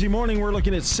this Tuesday morning, we're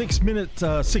looking at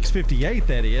 6:58,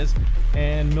 that is.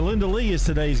 And Melinda Lee is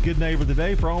today's Good Neighbor of the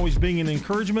Day for always being an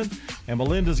encouragement. And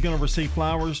Melinda's going to receive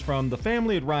flowers from the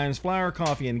family at Ryan's Flower,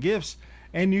 Coffee, and Gifts,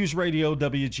 and News Radio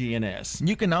WGNS.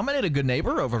 You can nominate a good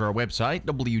neighbor over at our website,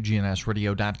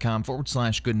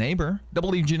 WGNSradio.com/good neighbor.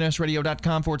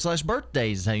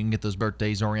 WGNSradio.com/birthdays is how you can get those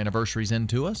birthdays or anniversaries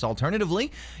into us.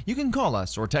 Alternatively, you can call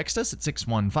us or text us at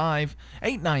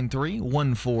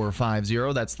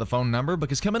 615-893-1450. That's the phone number,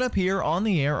 because coming up here on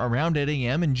the air around 8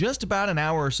 a.m. in just about an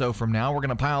hour or so from now, we're going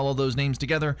to pile all those names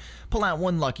together, pull out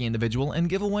one lucky individual, and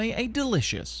give away a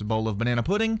delicious bowl of banana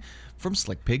pudding from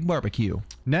Slick Pig Barbecue.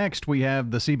 Next, we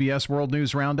have the CBS World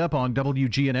News Roundup on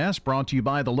WGNS, brought to you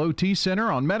by the Low T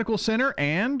Center on Medical Center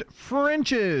and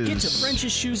French's. Get to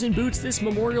French's Shoes and Boots this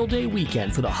Memorial Day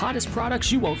weekend for the hottest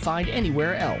products you won't find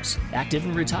anywhere else. Active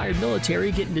and retired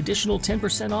military get an additional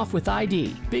 10% off with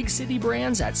ID. Big city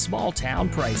brands at small town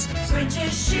prices.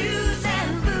 French's Shoes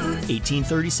and Boots.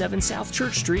 1837 South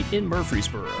Church Street in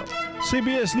Murfreesboro.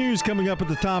 CBS News coming up at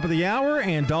the top of the hour,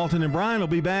 and Dalton and Brian will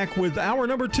be back with hour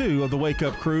number 2 of the Wake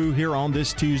Up Crew here on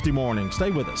this Tuesday morning. Stay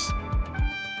with us.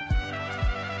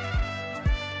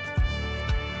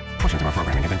 Portions of our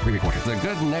programming have been pre-recorded. The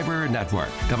Good Neighbor Network,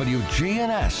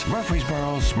 WGNS,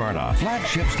 Murfreesboro, Smyrna,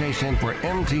 flagship station for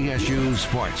MTSU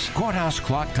Sports. Courthouse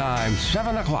clock time,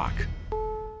 7 o'clock.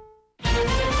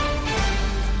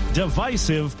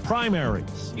 Divisive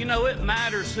primaries. You know, it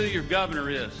matters who your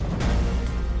governor is.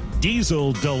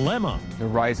 Diesel dilemma. The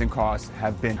rising costs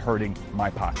have been hurting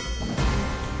my pocket.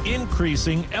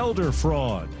 Increasing elder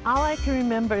fraud. All I can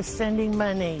remember is sending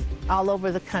money all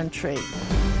over the country.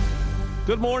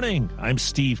 Good morning. I'm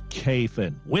Steve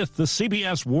Kathan with the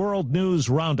CBS World News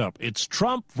Roundup. It's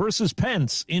Trump versus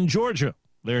Pence in Georgia.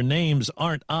 Their names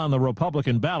aren't on the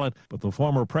Republican ballot, but the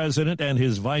former president and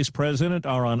his vice president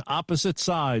are on opposite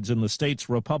sides in the state's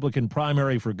Republican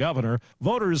primary for governor.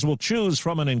 Voters will choose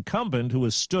from an incumbent who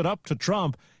has stood up to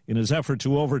Trump in his effort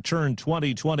to overturn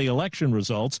 2020 election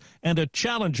results and a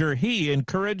challenger he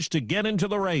encouraged to get into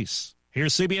the race.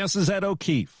 Here's CBS's Ed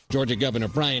O'Keefe. Georgia Governor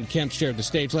Brian Kemp shared the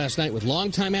stage last night with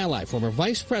longtime ally, former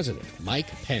Vice President Mike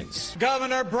Pence.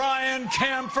 Governor Brian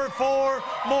Kemp for 4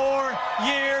 more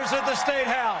years at the State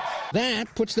House.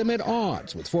 That puts them at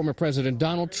odds with former President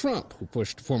Donald Trump, who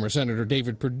pushed former Senator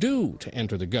David Perdue to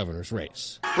enter the governor's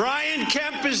race. Brian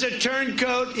Kemp is a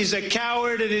turncoat, he's a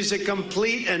coward, and he's a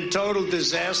complete and total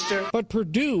disaster. But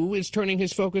Perdue is turning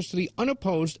his focus to the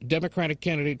unopposed Democratic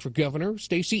candidate for governor,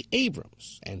 Stacey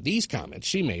Abrams, and these comments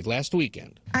she made last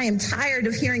weekend. I am tired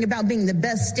of hearing about being the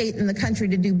best state in the country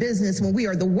to do business when we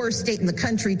are the worst state in the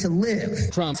country to live.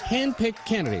 Trump's hand-picked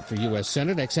candidate for U.S.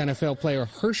 Senate, ex-NFL player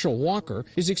Herschel Walker,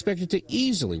 is expected to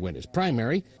easily win his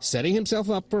primary, setting himself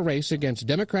up for a race against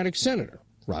Democratic Senator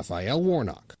Raphael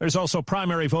Warnock. There's also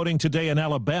primary voting today in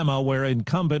Alabama, where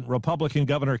incumbent Republican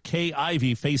Governor Kay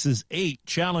Ivey faces 8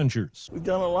 challengers. We've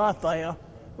done a lot there,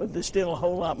 but there's still a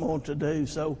whole lot more to do,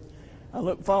 so I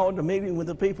look forward to meeting with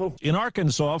the people. In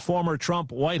Arkansas, former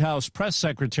Trump White House press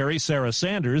secretary Sarah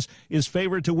Sanders is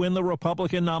favored to win the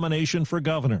Republican nomination for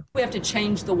governor. We have to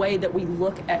change the way that we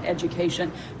look at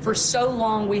education. For so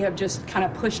long, we have just kind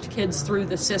of pushed kids through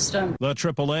the system. The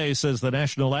AAA says the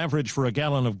national average for a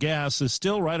gallon of gas is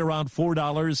still right around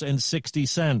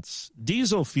 $4.60.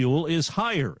 Diesel fuel is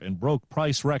higher and broke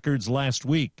price records last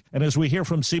week. And as we hear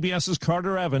from CBS's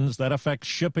Carter Evans, that affects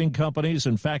shipping companies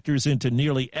and factors into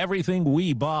nearly everything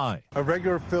we buy. A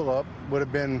regular fill-up would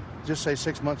have been, just say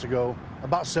 6 months ago,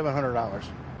 about $700.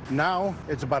 Now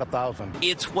it's about $1,000.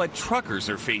 It's what truckers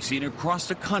are facing across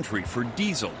the country for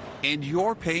diesel, and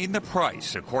you're paying the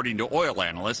price, according to oil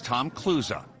analyst Tom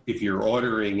Kluza. If you're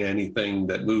ordering anything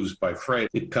that moves by freight,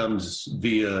 it comes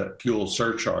via fuel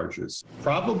surcharges.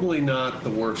 Probably not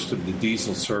the worst of the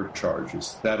diesel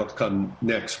surcharges. That'll come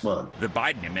next month. The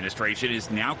Biden administration is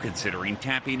now considering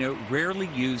tapping a rarely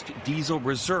used diesel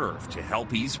reserve to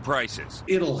help ease prices.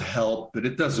 It'll help, but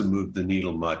it doesn't move the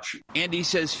needle much. And he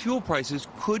says fuel prices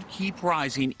could keep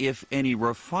rising if any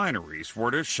refineries were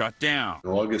to shut down.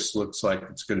 August looks like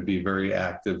it's going to be very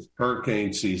active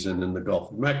hurricane season in the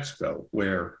Gulf of Mexico,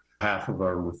 where half of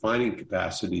our refining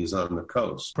capacity is on the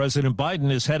coast. President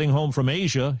Biden is heading home from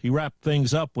Asia. He wrapped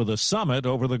things up with a summit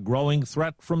over the growing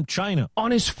threat from China. On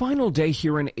his final day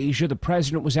here in Asia, the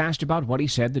president was asked about what he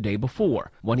said the day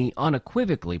before, when he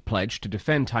unequivocally pledged to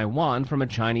defend Taiwan from a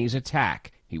Chinese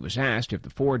attack. He was asked if the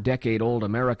 4-decade-old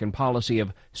American policy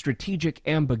of strategic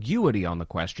ambiguity on the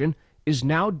question is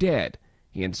now dead.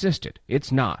 He insisted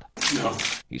it's not. No.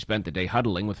 He spent the day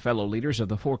huddling with fellow leaders of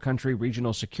the 4-country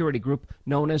regional security group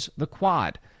known as the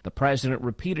Quad. The president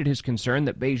repeated his concern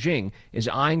that Beijing is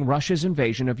eyeing Russia's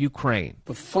invasion of Ukraine.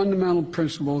 The fundamental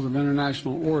principles of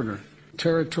international order,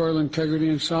 territorial integrity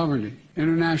and sovereignty,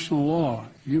 international law,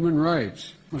 human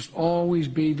rights, must always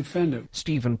be defended.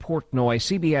 Stephen Portnoy,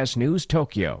 CBS News,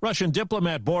 Tokyo. Russian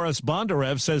diplomat Boris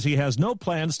Bondarev says he has no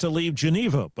plans to leave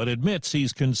Geneva, but admits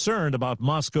he's concerned about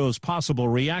Moscow's possible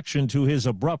reaction to his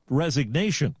abrupt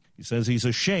resignation. He says he's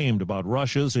ashamed about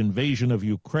Russia's invasion of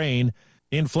Ukraine.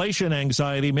 Inflation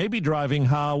anxiety may be driving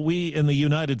how we in the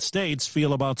United States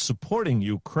feel about supporting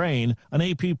Ukraine. An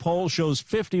AP poll shows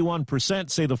 51%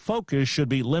 say the focus should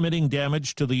be limiting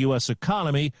damage to the U.S.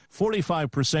 economy.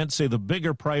 45% say the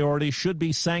bigger priority should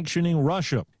be sanctioning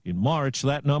Russia. In March,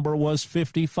 that number was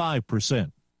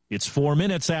 55%. It's 4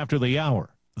 minutes after the hour.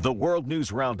 The World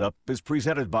News Roundup is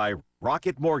presented by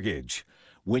Rocket Mortgage.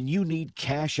 When you need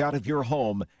cash out of your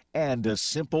home and a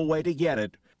simple way to get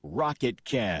it, Rocket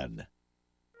can.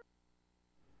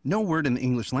 No word in the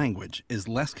English language is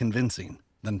less convincing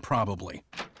than probably.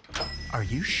 Are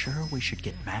you sure we should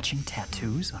get matching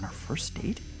tattoos on our first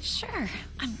date? Sure.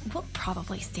 We'll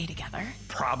probably stay together.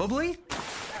 Probably?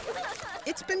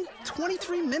 It's been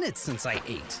 23 minutes since I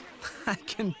ate. I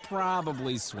can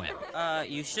probably swim.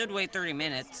 You should wait 30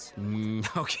 minutes.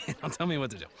 Okay, now tell me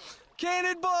what to do.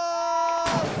 Cannonball!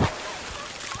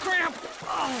 Cramp!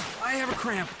 Oh, I have a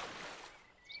cramp.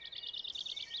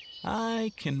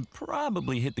 I can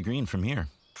probably hit the green from here.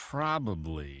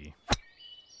 Probably.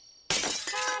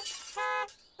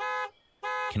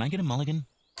 Can I get a mulligan?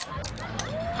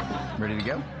 Ready to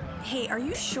go? Hey, are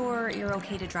you sure you're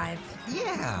okay to drive?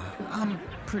 Yeah, I'm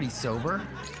pretty sober.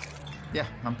 Yeah,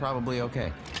 I'm probably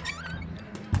okay.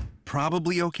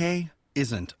 Probably okay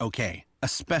isn't okay.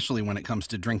 especially when it comes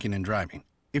to drinking and driving.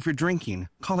 If you're drinking,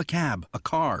 call a cab, a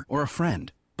car, or a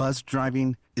friend. Buzzed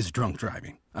driving is drunk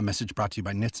driving. A message brought to you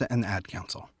by NHTSA and the Ad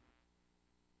Council.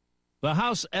 The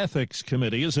House Ethics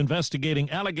Committee is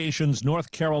investigating allegations North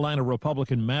Carolina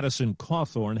Republican Madison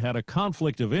Cawthorn had a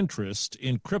conflict of interest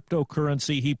in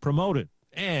cryptocurrency he promoted,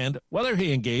 and whether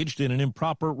he engaged in an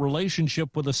improper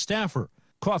relationship with a staffer.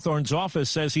 Cawthorn's office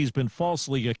says he's been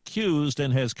falsely accused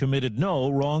and has committed no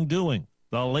wrongdoing.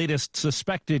 The latest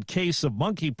suspected case of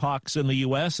monkeypox in the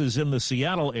U.S. is in the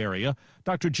Seattle area.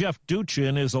 Dr. Jeff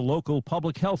Duchin is a local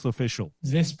public health official.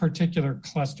 This particular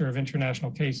cluster of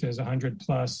international cases, 100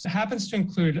 plus, happens to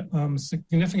include a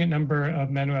significant number of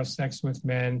men who have sex with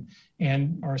men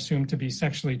and are assumed to be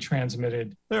sexually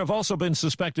transmitted. There have also been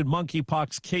suspected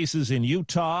monkeypox cases in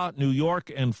Utah, New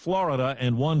York, and Florida,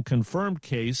 and one confirmed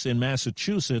case in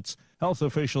Massachusetts. Health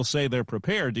officials say they're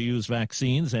prepared to use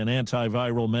vaccines and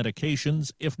antiviral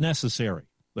medications if necessary.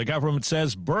 The government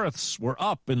says births were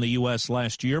up in the U.S.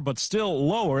 last year, but still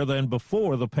lower than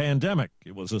before the pandemic.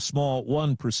 It was a small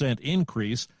 1%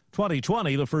 increase.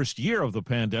 2020, the first year of the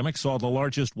pandemic, saw the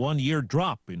largest one-year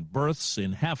drop in births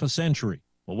in half a century.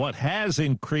 Well, what has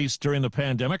increased during the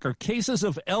pandemic are cases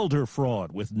of elder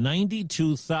fraud, with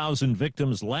 92,000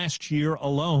 victims last year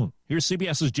alone. Here's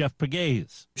CBS's Jeff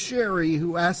Pegues. Sherry,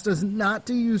 who asked us not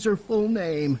to use her full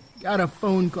name, got a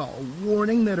phone call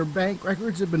warning that her bank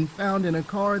records had been found in a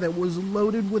car that was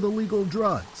loaded with illegal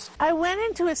drugs. I went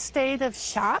into a state of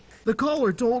shock. The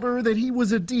caller told her that he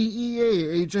was a DEA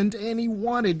agent and he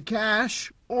wanted cash,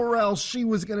 or else she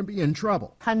was going to be in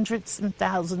trouble. Hundreds and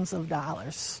thousands of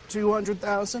dollars.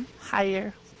 200,000?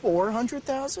 Higher.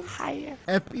 400,000? Higher.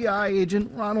 FBI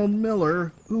agent Ronald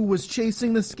Miller, who was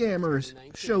chasing the scammers,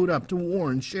 showed up to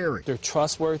warn Sherry. They're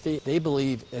trustworthy. They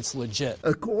believe it's legit.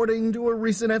 According to a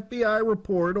recent FBI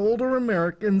report, older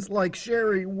Americans like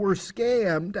Sherry were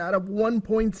scammed out of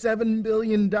 $1.7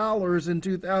 billion in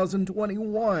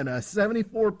 2021, a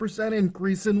 74%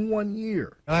 increase in 1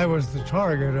 year. I was the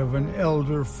target of an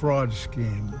elder fraud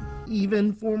scheme.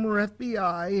 Even former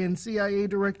FBI and CIA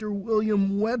Director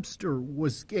William Webster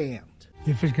was scammed.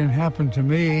 If it can happen to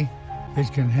me,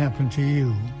 it can happen to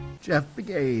you. Jeff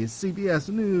Pegues, CBS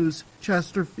News,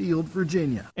 Chesterfield,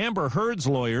 Virginia. Amber Heard's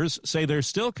lawyers say they're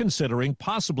still considering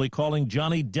possibly calling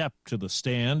Johnny Depp to the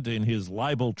stand in his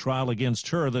libel trial against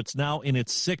her that's now in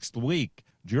its 6th week.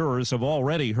 Jurors have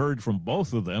already heard from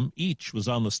both of them. Each was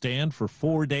on the stand for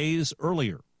 4 days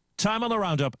earlier. Time on the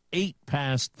roundup, 8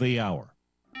 past the hour.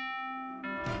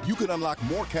 You can unlock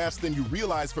more cash than you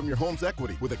realize from your home's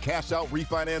equity with a cash-out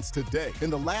refinance today.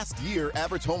 In the last year,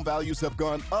 average home values have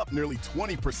gone up nearly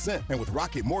 20%. And with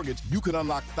Rocket Mortgage, you can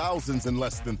unlock thousands in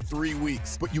less than 3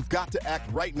 weeks. But you've got to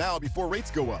act right now before rates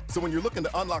go up. So when you're looking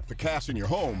to unlock the cash in your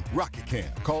home, Rocket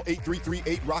can. Call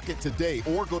 833-8-ROCKET today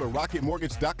or go to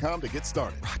rocketmortgage.com to get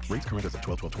started. Rocket. Rates current as of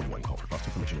 12/12/21. Call for cost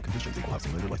information and conditions. Equal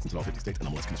housing lender license in all 50 states and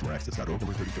MLSConsumerAccess.org.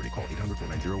 Number 3030. Call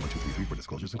 800-490-1233 for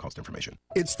disclosures and cost information.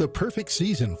 It's the perfect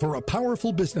season for a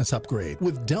powerful business upgrade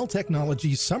with Dell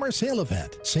Technologies Summer Sale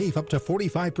Event. Save up to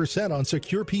 45% on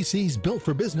secure PCs built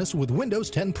for business with Windows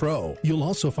 10 Pro. You'll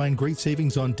also find great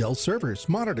savings on Dell servers,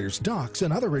 monitors, docks,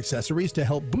 and other accessories to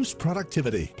help boost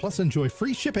productivity. Plus, enjoy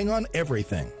free shipping on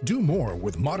everything. Do more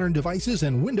with modern devices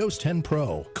and Windows 10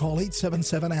 Pro. Call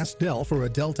 877-ASK-DELL for a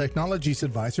Dell Technologies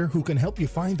advisor who can help you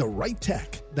find the right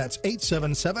tech. That's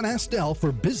 877-ASK-DELL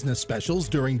for business specials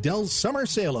during Dell's Summer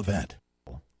Sale Event.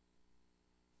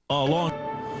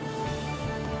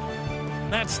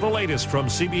 That's the latest from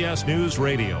CBS News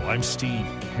Radio. I'm Steve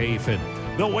Kafin.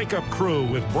 The Wake Up Crew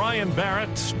with Brian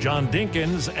Barrett, John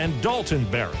Dinkins, and Dalton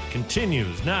Barrett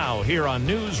continues now here on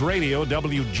News Radio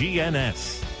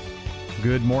WGNS.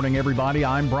 Good morning, everybody.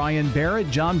 I'm Brian Barrett.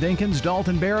 John Dinkins,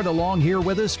 Dalton Barrett along here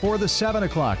with us for the 7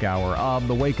 o'clock hour of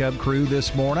the Wake Up Crew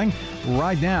this morning.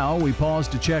 Right now, we pause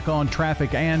to check on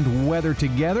traffic and weather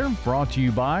together. Brought to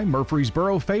you by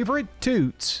Murfreesboro favorite,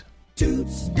 Toots.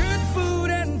 Toots, good food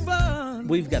and fun.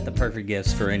 We've got the perfect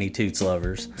gifts for any Toots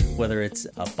lovers, whether it's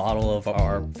a bottle of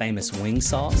our famous wing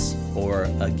sauce or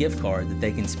a gift card that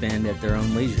they can spend at their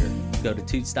own leisure. Go to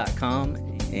Toots.com,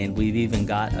 and we've even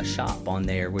got a shop on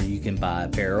there where you can buy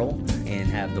apparel and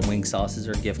have the wing sauces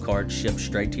or gift cards shipped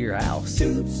straight to your house.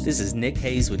 Toots. This is Nick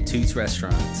Hayes with Toots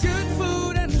Restaurants. Good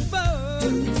food and fun.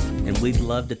 Toots. And we'd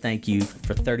love to thank you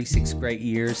for 36 great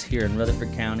years here in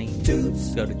Rutherford County.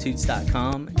 Toots. Go to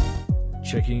Toots.com.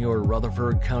 Checking your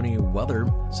Rutherford County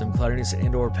weather. Some cloudiness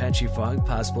and or patchy fog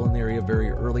possible in the area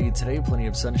very early today. Plenty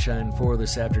of sunshine for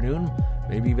this afternoon.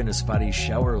 Maybe even a spotty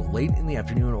shower late in the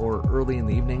afternoon or early in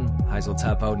the evening. Highs will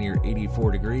top out near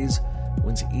 84 degrees.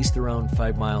 Winds east around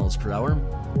 5 miles per hour.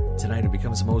 Tonight it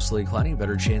becomes mostly cloudy,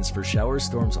 better chance for showers.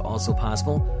 Storms also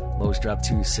possible. Lows drop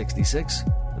to 66.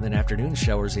 And then afternoon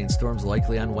showers and storms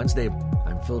likely on Wednesday.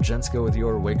 I'm Phil Jensko with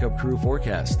your Wake Up Crew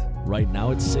forecast. Right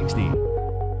now it's 60.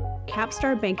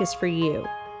 Capstar Bank is for you.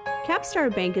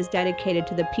 Capstar Bank is dedicated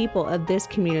to the people of this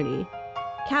community.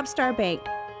 Capstar Bank,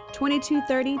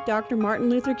 2230 Dr. Martin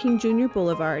Luther King Jr.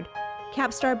 Boulevard,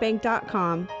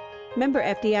 capstarbank.com. Member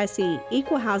FDIC,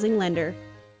 Equal Housing Lender.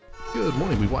 Good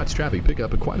morning. We watched traffic pick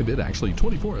up quite a bit, actually.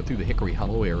 24 through the Hickory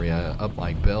Hollow area, up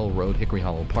like Bell Road, Hickory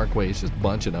Hollow Parkway. It's just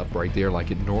bunching up right there like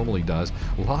it normally does.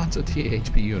 Lots of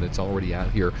THP units already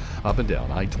out here up and down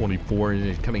I-24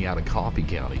 and coming out of Coffee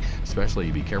County.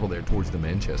 Especially be careful there towards the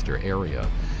Manchester area.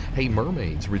 Hey,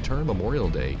 mermaids return Memorial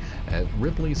Day at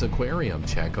Ripley's Aquarium.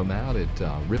 Check them out at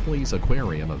Ripley's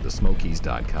Aquarium of the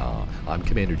Smokies.com. I'm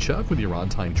Commander Chuck with your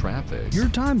on-time traffic. Your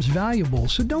time's valuable,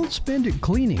 so don't spend it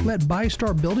cleaning. Let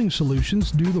ByStar Building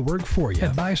Solutions do the work for you.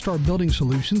 At ByStar Building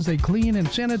Solutions, they clean and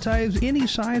sanitize any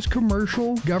size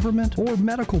commercial, government, or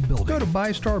medical building. Go to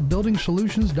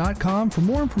ByStarBuildingSolutions.com for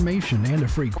more information and a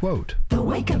free quote. The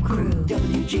Wake Up Crew,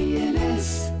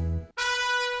 WGNS.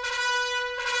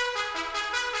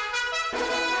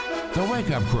 The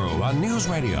Wake Up Crew on News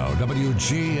Radio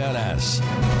WGNS.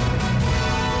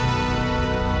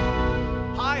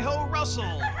 Hi-ho, Russell,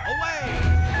 away!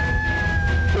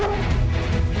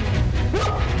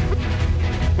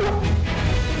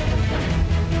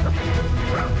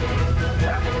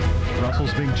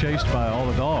 Russell's being chased by all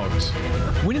the dogs.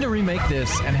 We need to remake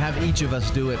this and have each of us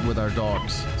do it with our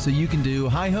dogs. So you can do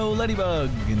Hi-ho, Ladybug,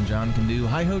 and John can do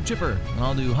Hi-ho, Chipper, and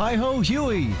I'll do Hi-ho,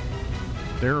 Huey.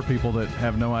 There are people that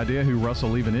have no idea who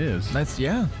Russell even is.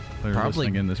 They're probably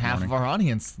listening in this half morning. Of our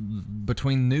audience,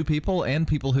 between new people and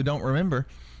people who don't remember.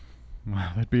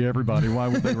 Well, that'd be everybody. Why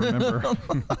would they remember?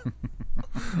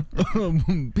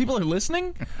 People are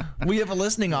listening? We have a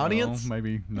listening audience? Well,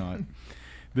 maybe not.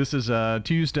 This is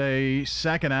Tuesday,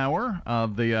 second hour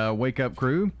of the Wake Up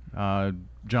Crew.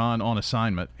 John on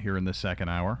assignment here in this second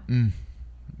hour.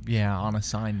 Yeah, on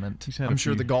assignment. I'm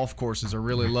sure the golf courses are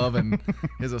really loving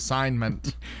his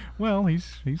assignment. Well,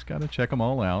 he's got to check them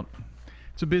all out.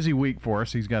 It's a busy week for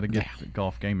us. He's got to get the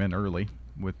golf game in early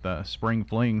with Spring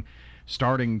Fling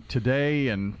starting today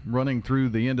and running through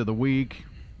the end of the week.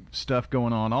 Stuff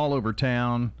going on all over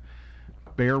town.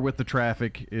 Bear with the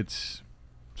traffic. It's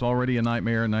already a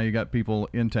nightmare, and now you got people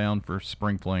in town for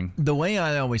Spring Fling. The way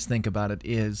I always think about it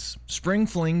is Spring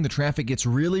Fling, the traffic gets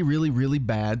really, really, really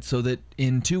bad so that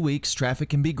in 2 weeks, traffic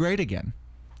can be great again.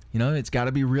 You know, it's got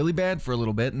to be really bad for a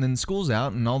little bit, and then school's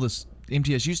out, and all this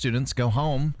MTSU students go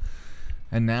home,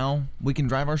 and now we can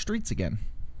drive our streets again.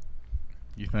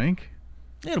 You think?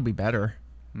 It'll be better.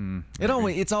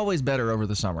 It's always better over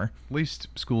the summer. At least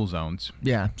school zones.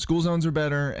 Yeah, school zones are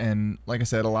better, and like I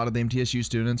said, a lot of the MTSU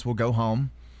students will go home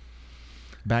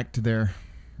back to their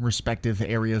respective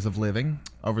areas of living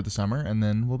over the summer, and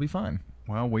then we'll be fine.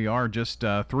 Well, we are just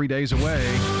 3 days away.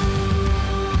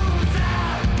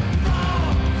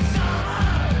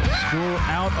 School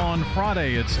out on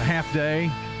Friday. It's a half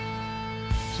day.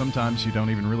 Sometimes you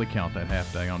don't even really count that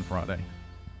half day on Friday.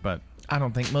 But I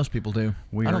don't think most people do.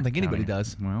 I don't think anybody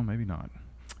does. Well, maybe not.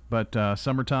 But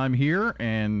summertime here,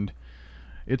 and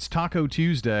it's Taco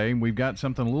Tuesday. We've got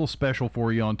something a little special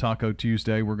for you on Taco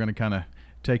Tuesday. We're going to kind of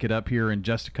take it up here in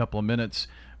just a couple of minutes.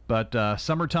 But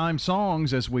summertime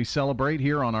songs as we celebrate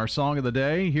here on our Song of the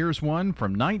Day. Here's one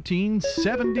from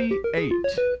 1978.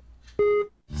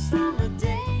 Summer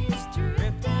days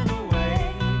drifting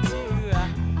away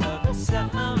to other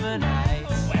summer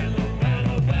nights.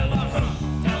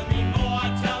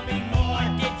 Tell me more,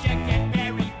 did you get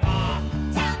very far?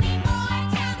 Tell me more,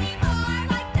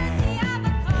 like the sea of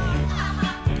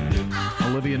a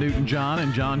Olivia Newton-John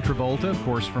and John Travolta, of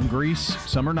course, from Grease,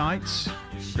 Summer Nights.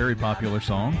 Very popular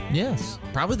song. Yes,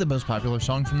 probably the most popular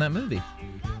song from that movie.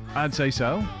 I'd say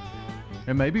so.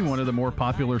 And maybe one of the more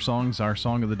popular songs our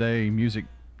Song of the Day Music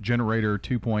Generator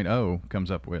 2.0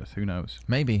 comes up with. Who knows?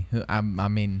 Maybe. I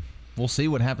mean, we'll see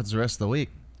what happens the rest of the week.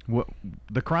 Well,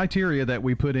 the criteria that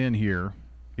we put in here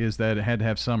is that it had to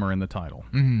have summer in the title.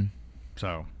 Mm-hmm.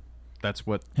 So that's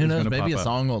what Who knows? Maybe a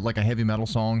song like a heavy metal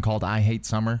song called I Hate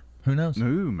Summer. Who knows?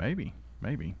 Ooh, maybe.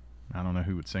 I don't know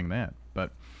who would sing that.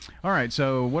 But, all right,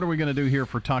 so what are we going to do here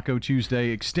for Taco Tuesday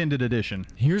Extended Edition?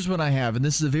 Here's what I have, and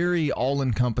this is a very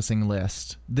all-encompassing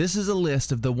list. This is a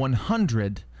list of the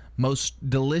 100 most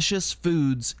delicious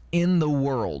foods in the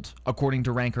world, according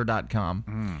to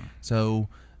Ranker.com. So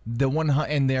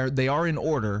and they are in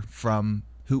order from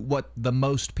what the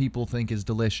most people think is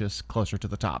delicious, closer to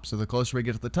the top. So the closer we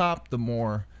get to the top, the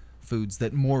more foods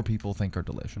that more people think are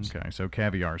delicious. Okay, so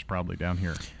caviar is probably down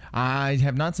here. I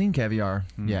have not seen caviar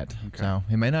yet, so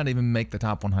it may not even make the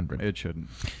top 100. It shouldn't.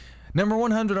 Number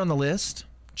 100 on the list,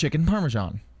 chicken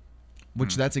parmesan,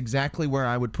 which that's exactly where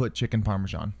I would put chicken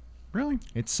parmesan. Really?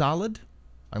 It's solid.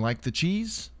 I like the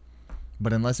cheese,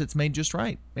 but unless it's made just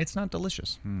right, it's not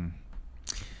delicious.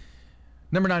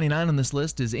 Number 99 on this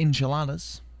list is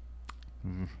enchiladas.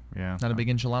 Yeah. Not a big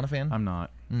enchilada fan? I'm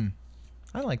not.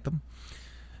 I like them.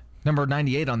 Number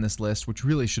 98 on this list, which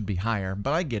really should be higher,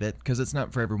 but I get it because it's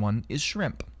not for everyone, is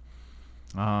shrimp.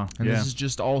 And this is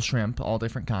just all shrimp, all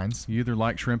different kinds. You either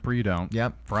like shrimp or you don't.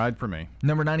 Yep. Fried for me.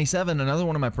 Number 97, another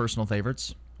one of my personal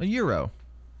favorites, a gyro.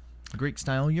 A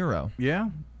Greek-style gyro. Yeah.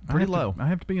 Pretty low. I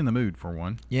have to be in the mood for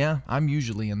one. Yeah, I'm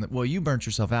usually in the... Well, you burnt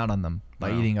yourself out on them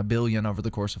by eating 1 billion over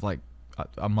the course of like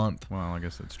a month. Well, I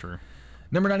guess that's true.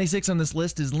 Number 96 on this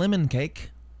list is lemon cake.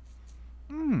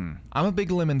 I'm a big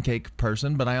lemon cake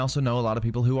person, but I also know a lot of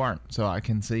people who aren't, so I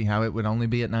can see how it would only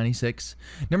be at 96.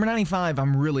 Number 95,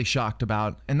 I'm really shocked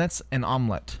about, and that's an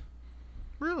omelet.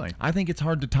 Really? I think it's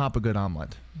hard to top a good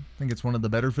omelet. I think it's one of the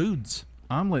better foods.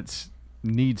 Omelets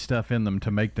need stuff in them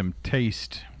to make them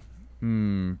taste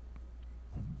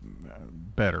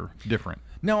better, different.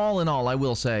 Now, all in all, I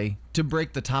will say, to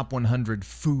break the top 100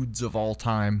 foods of all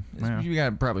time, you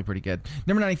got it probably pretty good.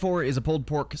 Number 94 is a pulled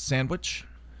pork sandwich,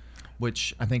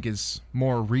 which I think is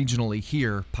more regionally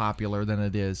here popular than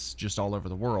it is just all over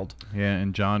the world. Yeah,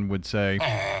 and John would say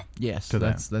yes, to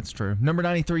that's true. Number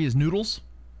 93 is noodles,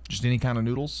 just any kind of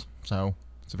noodles. So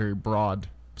it's a very broad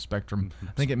spectrum.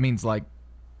 I think it means like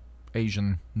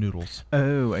Asian noodles.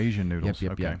 Oh, Asian noodles.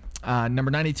 Yep. Okay.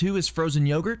 Number 92 is frozen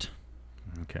yogurt.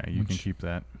 Okay, you can keep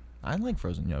that. I like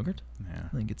frozen yogurt. Yeah.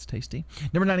 I think it's tasty.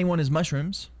 Number 91 is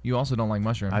mushrooms. You also don't like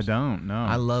mushrooms. I don't, no.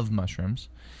 I love mushrooms.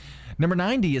 Number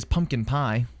 90 is pumpkin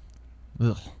pie.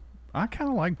 Ugh. I kind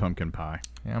of like pumpkin pie.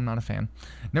 Yeah, I'm not a fan.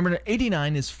 Number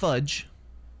 89 is fudge.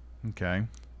 Okay.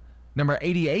 Number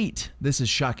 88, this is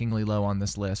shockingly low on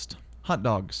this list, hot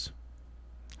dogs.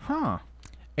 Huh.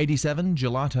 87,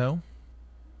 gelato,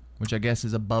 which I guess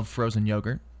is above frozen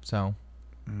yogurt, so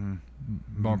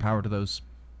more power to those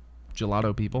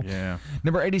gelato people. Yeah.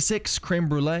 Number 86, creme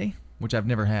brulee, which I've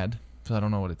never had, so I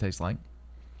don't know what it tastes like.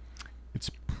 It's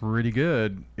pretty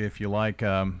good if you like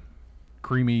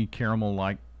creamy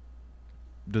caramel-like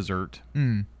dessert.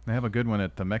 They have a good one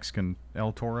at the Mexican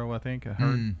El Toro, I think. I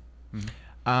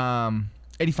heard.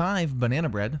 85, banana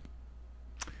bread.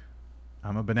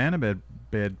 I'm a banana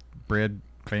bread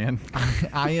fan.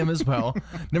 I am as well.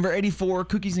 Number 84,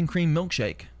 cookies and cream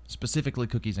milkshake, specifically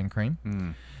cookies and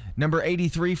cream. Number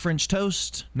 83, French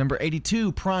toast. Number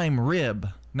 82, prime rib.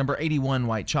 Number 81,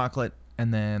 white chocolate.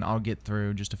 And then I'll get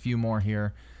through just a few more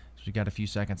here. So we got a few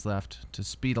seconds left to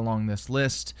speed along this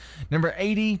list. Number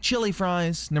 80, chili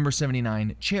fries. Number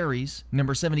 79, cherries.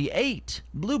 Number 78,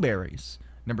 blueberries.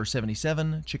 Number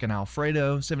 77, chicken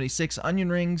Alfredo. 76, onion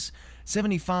rings.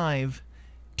 75,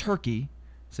 turkey.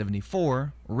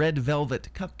 74, red velvet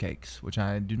cupcakes, which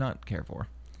I do not care for.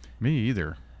 Me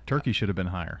either. Turkey should have been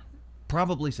higher.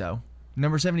 Probably so.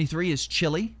 Number 73 is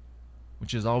chili,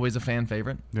 which is always a fan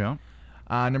favorite. Yeah.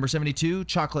 Number 72,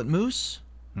 chocolate mousse.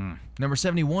 Number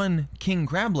 71, king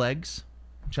crab legs,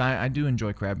 which I do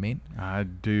enjoy crab meat. I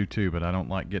do too, but I don't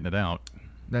like getting it out.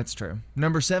 That's true.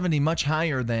 Number 70, much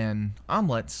higher than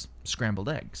omelets, scrambled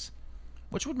eggs,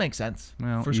 which would make sense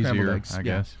for scrambled eggs. I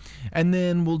guess. And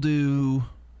then we'll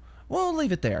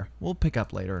leave it there. We'll pick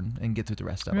up later and get through the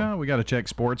rest of them. Yeah, we got to check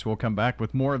sports. We'll come back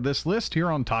with more of this list here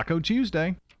on Taco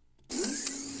Tuesday.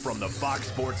 From the Fox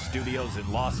Sports Studios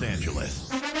in Los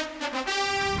Angeles,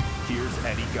 here's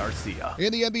Eddie Garcia.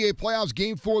 In the NBA playoffs,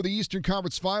 Game 4 of the Eastern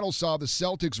Conference Finals saw the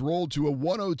Celtics roll to a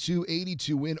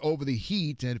 102-82 win over the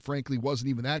Heat, and frankly wasn't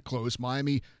even that close.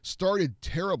 Miami started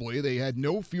terribly. They had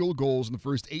no field goals in the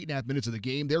first 8.5 minutes of the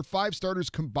game. Their 5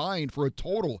 starters combined for a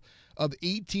total of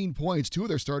 18 points. 2 of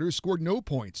their starters scored no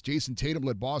points. Jason Tatum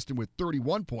led Boston with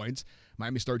 31 points.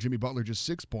 Miami star Jimmy Butler just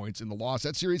 6 points in the loss.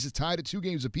 That series is tied at 2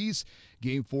 games apiece.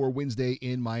 Game 4 Wednesday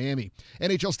in Miami.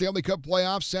 NHL Stanley Cup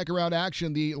playoffs, second round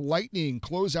action. The Lightning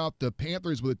close out the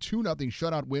Panthers with a 2-0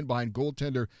 shutout win behind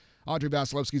goaltender Andrei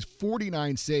Vasilevsky's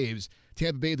 49 saves.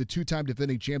 Tampa Bay, the 2-time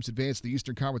defending champs, advanced to the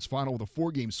Eastern Conference Final with a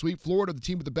 4-game sweep. Florida, the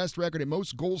team with the best record and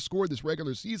most goals scored this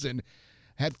regular season,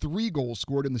 had 3 goals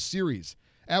scored in the series.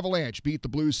 Avalanche beat the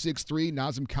Blues 6-3.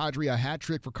 Nazem Kadri a hat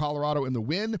trick for Colorado in the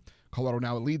win. Colorado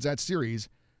now leads that series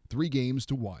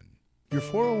 3-1. Your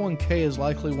 401k is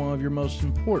likely one of your most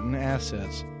important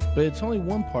assets, but it's only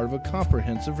one part of a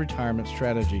comprehensive retirement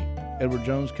strategy. Edward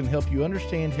Jones can help you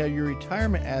understand how your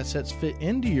retirement assets fit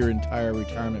into your entire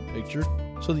retirement picture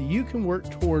so that you can work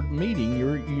toward meeting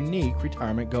your unique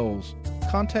retirement goals.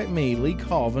 Contact me, Lee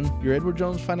Colvin, your Edward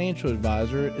Jones financial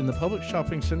advisor in the Public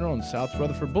Shopping Center on South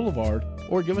Rutherford Boulevard,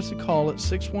 or give us a call at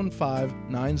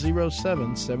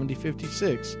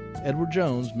 615-907-7056. Edward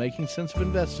Jones, Making Sense of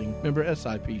Investing, member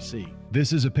SIPC.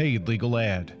 This is a paid legal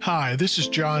ad. Hi, this is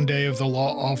John Day of the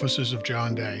Law Offices of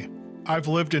John Day. I've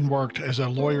lived and worked as a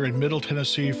lawyer in Middle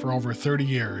Tennessee for over 30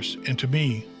 years, and to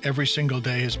me, every single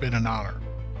day has been an honor.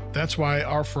 That's why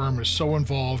our firm is so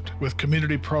involved with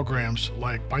community programs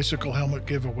like bicycle helmet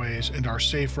giveaways and our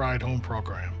Safe Ride Home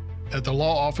program. At the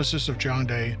Law Offices of John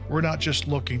Day, we're not just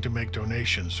looking to make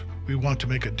donations. We want to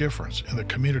make a difference in the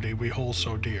community we hold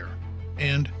so dear.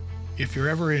 And if you're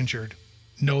ever injured,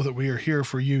 know that we are here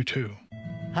for you too.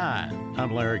 Hi,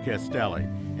 I'm Larry Castelli,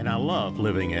 and I love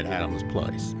living at Adams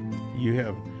Place. You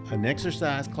have an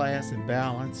exercise class and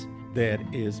balance that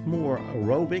is more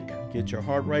aerobic, get your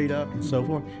heart rate up and so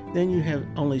forth. Then you have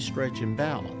only stretch and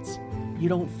balance. You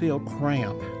don't feel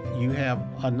cramped. You have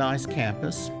a nice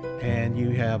campus and you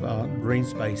have green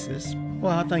spaces.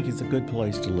 Well, I think it's a good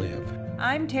place to live.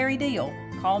 I'm Terry Deal.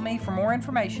 Call me for more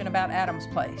information about Adams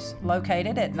Place,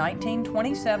 located at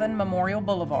 1927 Memorial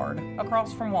Boulevard,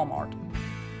 across from Walmart.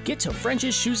 Get to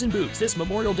French's Shoes and Boots this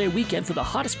Memorial Day weekend for the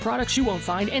hottest products you won't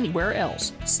find anywhere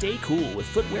else. Stay cool with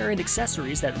footwear and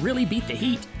accessories that really beat the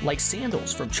heat, like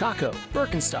sandals from Chaco,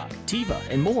 Birkenstock, Teva,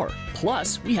 and more.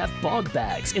 Plus, we have bog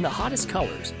bags in the hottest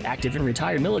colors. Active and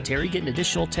retired military get an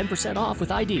additional 10% off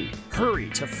with ID. Hurry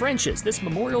to French's this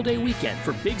Memorial Day weekend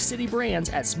for big city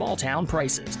brands at small town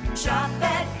prices. Shop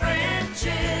at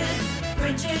French's.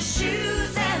 French's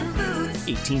Shoes and Boots.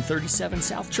 1837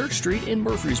 South Church Street in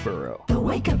Murfreesboro. The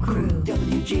Wake Up Crew,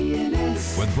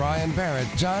 WGNS. With Brian Barrett,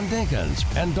 John Dinkins,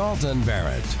 and Dalton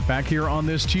Barrett. Back here on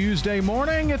this Tuesday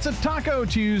morning, it's a Taco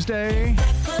Tuesday.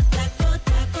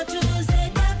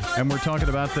 And we're talking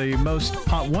about the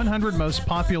 100 most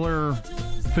popular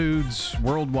foods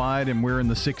worldwide, and we're in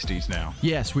the 60s now.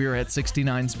 Yes, we are at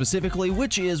 69 specifically,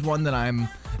 which is one that I'm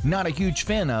not a huge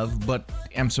fan of, but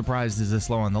am surprised is this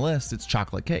low on the list. It's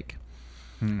chocolate cake.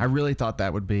 I really thought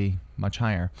that would be much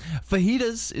higher.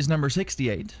 Fajitas is number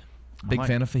 68. Big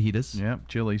fan of fajitas. Yep,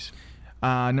 Chili's.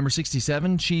 Number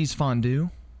 67, cheese fondue.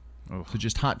 So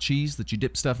just hot cheese that you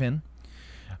dip stuff in.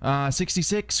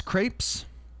 66, crepes,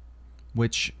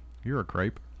 which... You're a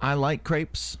crepe. I like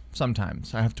crepes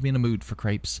sometimes. I have to be in a mood for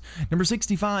crepes. Number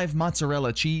 65,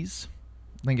 mozzarella cheese.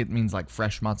 I think it means like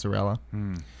fresh mozzarella.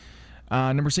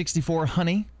 Number 64,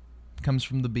 honey. Comes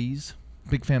from the bees.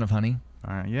 Big fan of honey.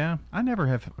 Yeah, I never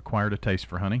have acquired a taste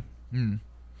for honey.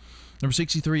 Number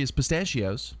 63 is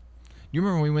pistachios. You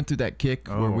remember when we went through that kick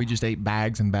where we just ate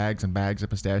bags and bags and bags of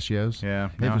pistachios?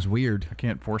 Yeah. It was weird. I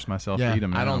can't force myself to eat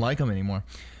them now. I don't like them anymore.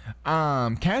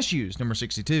 Cashews, number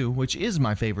 62, which is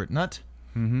my favorite nut.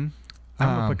 I'm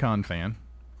a pecan fan.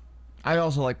 I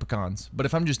also like pecans, but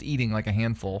if I'm just eating like a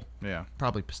handful,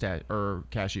 probably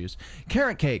cashews.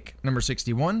 Carrot cake, number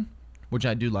 61, which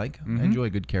I do like. I enjoy a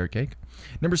good carrot cake.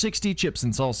 Number 60, chips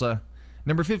and salsa.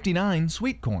 Number 59,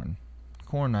 sweet corn.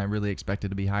 Corn I really expected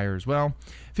to be higher as well.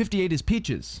 58 is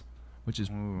peaches, which is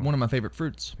one of my favorite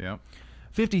fruits.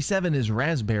 57 is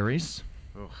raspberries.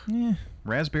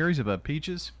 Raspberries above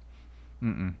peaches?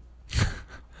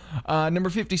 Number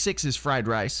 56 is fried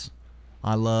rice.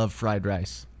 I love fried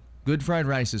rice. Good fried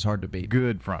rice is hard to beat.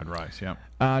 Good fried rice,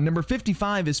 yeah. Number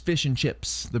 55 is fish and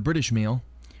chips, the British meal,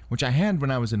 which I had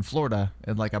when I was in Florida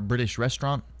at like a British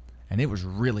restaurant, and it was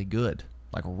really good,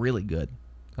 like really good.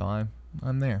 So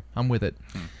I'm there. I'm with it.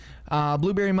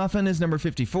 Blueberry muffin is number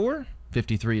 54.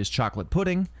 53 is chocolate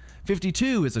pudding.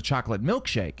 52 is a chocolate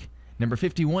milkshake. Number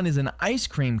 51 is an ice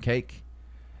cream cake.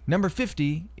 Number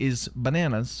 50 is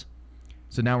bananas.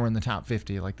 So now we're in the top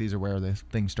 50. Like these are where the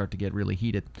things start to get really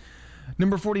heated.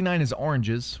 Number 49 is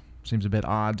oranges. Seems a bit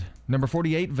odd. Number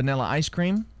 48, vanilla ice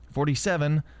cream.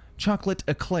 47, chocolate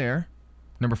eclair.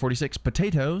 Number 46,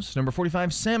 potatoes. Number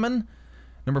 45, salmon.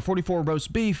 Number 44,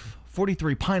 roast beef.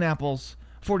 43, pineapples.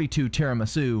 42,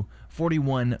 tiramisu.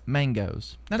 41,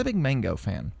 mangoes. Not a big mango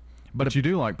fan. But you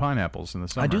do like pineapples in the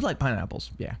summer. I do like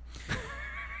pineapples, yeah.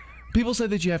 People say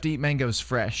that you have to eat mangoes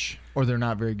fresh or they're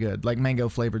not very good, like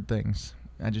mango-flavored things.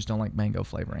 I just don't like mango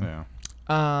flavoring. Yeah.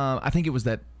 I think it was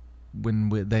that when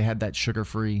they had that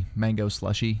sugar-free mango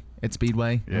slushy at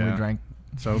Speedway. Yeah. And we drank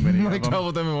so many like of them. 12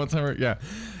 of them in one summer. Yeah.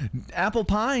 Apple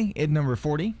pie at number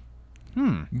 40.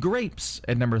 Grapes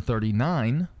at number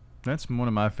 39. That's one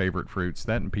of my favorite fruits,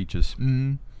 that and peaches.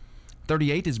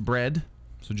 38 is bread.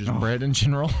 So just bread in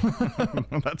general.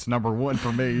 That's number one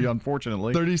for me,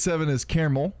 unfortunately. 37 is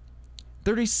caramel.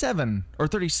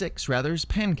 36 rather, is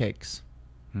pancakes.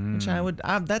 which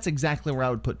that's exactly where I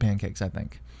would put pancakes, I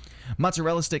think.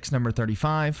 Mozzarella sticks, number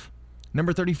 35.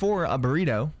 Number 34, a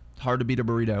burrito. Hard to beat a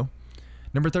burrito.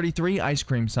 Number 33, ice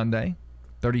cream sundae.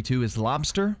 32 is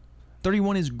lobster.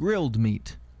 31 is grilled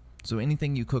meat. So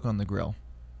anything you cook on the grill.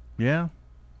 Yeah.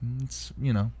 It's,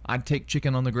 I'd take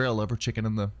chicken on the grill over chicken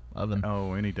in the oven.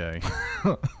 Oh, any day.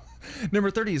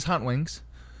 Number 30 is hot wings,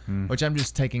 which I'm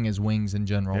just taking as wings in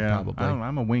general, probably.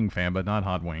 I'm a wing fan, but not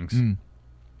hot wings.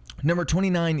 Number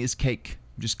 29 is cake.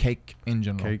 Just cake in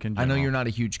general. Cake in I know general. you're not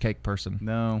a huge cake person.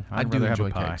 No, I I'd do rather have a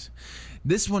enjoy pie. cakes.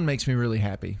 This one makes me really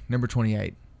happy. Number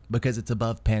 28, because it's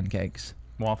above pancakes.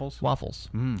 Waffles? Waffles.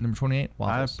 Number 28,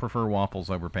 waffles. I prefer waffles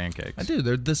over pancakes. I do.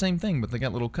 They're the same thing, but they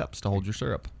got little cups to hold your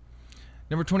syrup.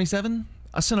 Number 27,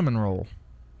 a cinnamon roll.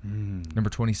 Number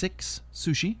 26,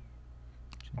 sushi.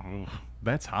 Oh,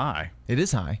 that's high. It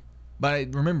is high.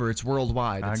 But remember, it's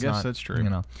worldwide. I It's guess not, that's true.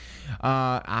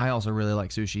 I also really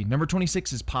like sushi. Number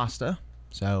 26 is pasta.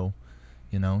 So,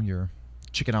 your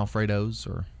chicken Alfredos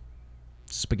or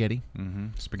spaghetti.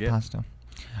 Spaghetti. Pasta.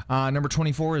 Number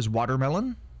 24 is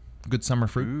watermelon. Good summer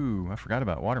fruit. Ooh, I forgot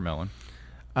about watermelon.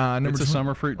 Number It's a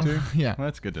summer fruit, too? Yeah. Well,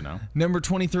 that's good to know. Number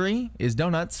 23 is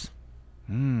donuts,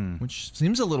 which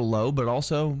seems a little low, but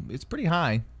also it's pretty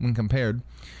high when compared.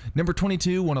 Number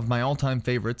 22, one of my all-time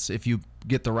favorites, if you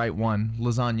get the right one,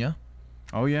 lasagna.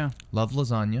 Oh, yeah. Love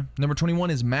lasagna. Number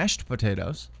 21 is mashed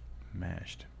potatoes.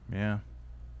 Mashed, yeah.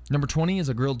 Number 20 is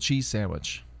a grilled cheese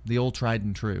sandwich, the old tried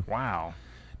and true. Wow.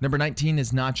 Number 19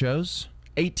 is nachos.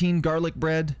 18, garlic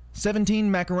bread.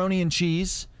 17, macaroni and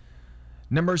cheese.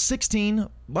 Number 16,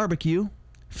 barbecue.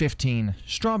 15,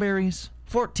 strawberries.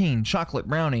 14, chocolate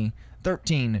brownie.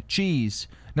 13, cheese.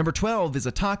 Number 12 is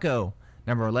a taco.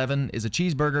 Number 11 is a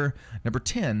cheeseburger. Number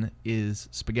 10 is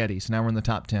spaghetti. So now we're in the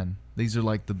top 10. These are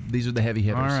the heavy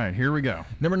hitters. All right, here we go.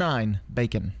 Number 9,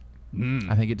 bacon.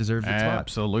 I think it deserves its spot.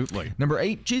 Absolutely. Number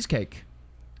 8, cheesecake.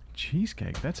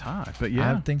 Cheesecake, that's high. But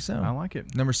yeah, I think so. I like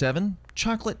it. Number 7,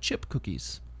 chocolate chip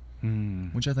cookies,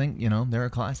 which I think, they're a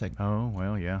classic. Oh,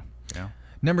 well, yeah.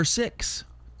 Number 6,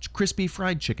 crispy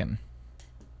fried chicken.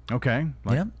 Okay,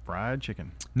 like fried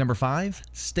chicken. Number 5,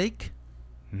 steak.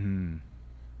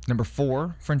 Number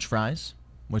 4, French fries,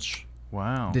 which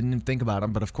didn't even think about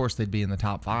them, but of course they'd be in the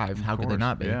top 5. How could they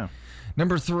not be? Yeah.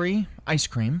 Number 3, ice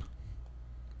cream.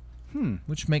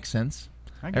 Which makes sense.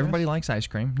 Everybody likes ice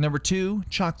cream. Number 2,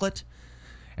 chocolate.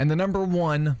 And the number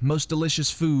 1 most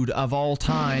delicious food of all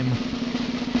time,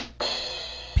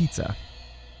 pizza.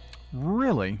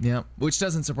 Really? Yeah, which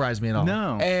doesn't surprise me at all.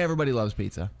 No. Everybody loves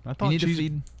pizza. I thought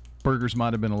cheeseburgers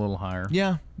might have been a little higher.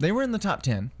 Yeah, they were in the top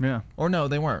 10. Yeah. Or no,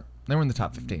 they weren't. They were in the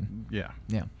top 15. Yeah.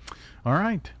 Yeah. All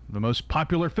right. The most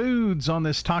popular foods on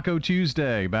this Taco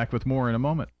Tuesday. Back with more in a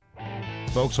moment.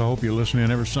 Folks, I hope you're listening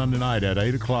every Sunday night at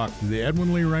 8 o'clock to the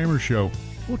Edwin Lee Raymer Show.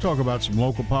 We'll talk about some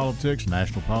local politics,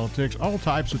 national politics, all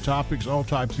types of topics, all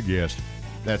types of guests.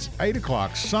 That's 8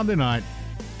 o'clock Sunday night,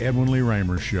 Edwin Lee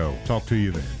Raymer Show. Talk to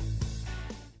you then.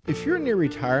 If you're near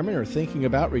retirement or thinking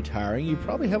about retiring, you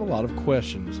probably have a lot of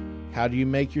questions. How do you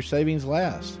make your savings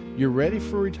last? You're ready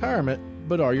for retirement,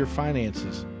 but are your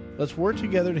finances? Let's work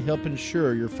together to help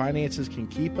ensure your finances can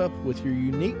keep up with your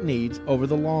unique needs over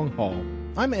the long haul.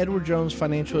 I'm Edward Jones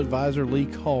financial advisor Lee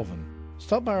Colvin.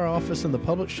 Stop by our office in the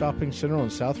Public Shopping Center on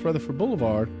South Rutherford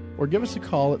Boulevard or give us a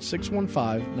call at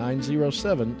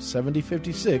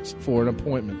 615-907-7056 for an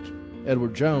appointment.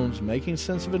 Edward Jones, Making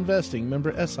Sense of Investing,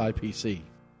 member SIPC.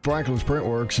 Franklin's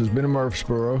Printworks has been in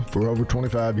Murfreesboro for over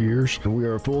 25 years. We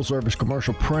are a full-service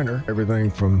commercial printer, everything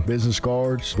from business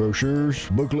cards, brochures,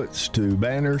 booklets, to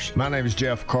banners. My name is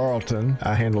Jeff Carlton.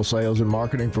 I handle sales and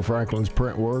marketing for Franklin's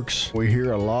Printworks. We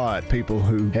hear a lot people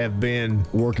who have been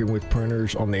working with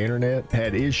printers on the internet,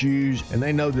 had issues, and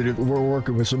they know that if we're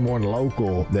working with someone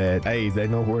local, that A, they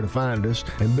know where to find us,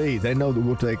 and B, they know that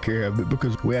we'll take care of it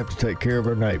because we have to take care of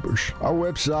our neighbors. Our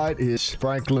website is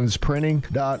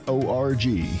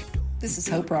franklinsprinting.org. This is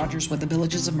Hope Rogers with the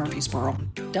Villages of Murfreesboro.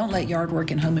 Don't let yard work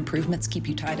and home improvements keep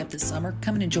you tied up this summer.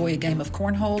 Come and enjoy a game of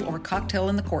cornhole or a cocktail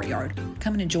in the courtyard.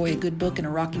 Come and enjoy a good book and a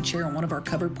rocking chair on one of our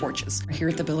covered porches. We're here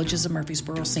at the Villages of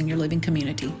Murfreesboro Senior Living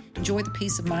Community. Enjoy the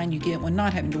peace of mind you get when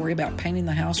not having to worry about painting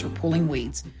the house or pulling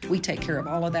weeds. We take care of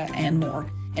all of that and more.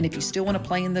 And if you still want to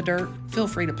play in the dirt, feel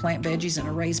free to plant veggies in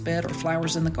a raised bed or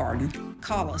flowers in the garden.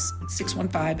 Call us at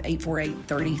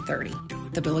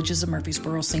 615-848-3030. The Villages of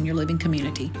Murfreesboro Senior Living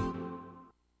Community.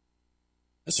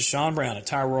 This is Sean Brown at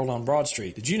Tire World on Broad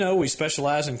Street. Did you know we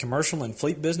specialize in commercial and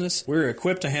fleet business? We're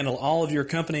equipped to handle all of your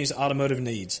company's automotive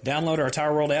needs. Download our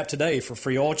Tire World app today for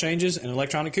free oil changes and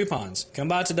electronic coupons. Come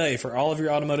by today for all of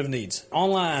your automotive needs.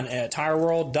 Online at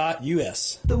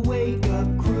tireworld.us. The Wake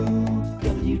Up Crew,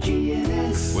 WGNS.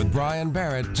 With Brian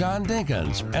Barrett, John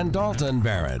Dinkins, and Dalton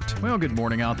Barrett. Well, good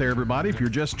morning out there, everybody. If you're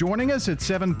just joining us, it's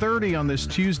 7:30 on this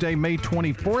Tuesday, May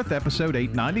 24th, episode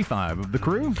 895 of The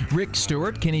Crew. Rick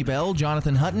Stewart, Kenny Bell,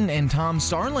 Jonathan Hutton, and Tom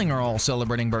Starling are all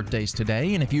celebrating birthdays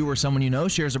today. And if you or someone you know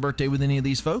shares a birthday with any of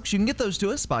these folks, you can get those to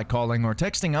us by calling or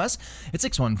texting us at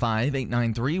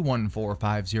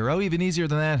 615-893-1450. Even easier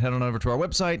than that, head on over to our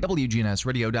website,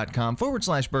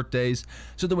 wgnsradio.com/birthdays,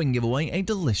 so that we can give away a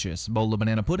delicious bowl of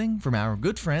banana pudding from our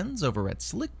good friends over at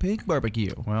Slick Pig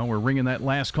Barbecue. Well, we're ringing that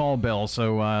last call bell,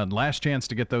 so last chance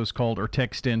to get those called or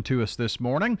text in to us this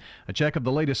morning. A check of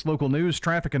the latest local news,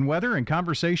 traffic, and weather, and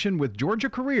conversation with Georgia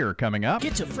Career coming up.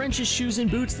 Get to French's Shoes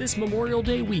and Boots this Memorial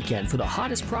Day weekend for the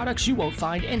hottest products you won't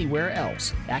find anywhere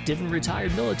else. Active and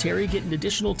retired military get an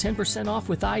additional 10% off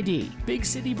with ID. Big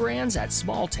city brands at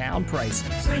small town prices.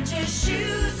 French's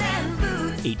Shoes and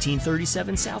Boots.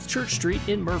 1837 South Church Street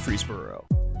in Murfreesboro.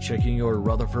 Checking your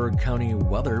Rutherford County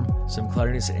weather. Some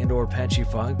cloudiness and/or patchy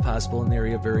fog possible in the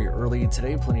area very early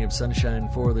today. Plenty of sunshine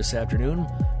for this afternoon.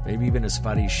 Maybe even a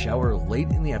spotty shower late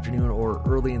in the afternoon or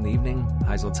early in the evening.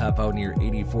 Highs will top out near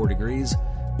 84 degrees.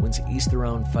 Winds east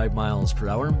around 5 miles per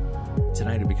hour.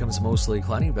 Tonight it becomes mostly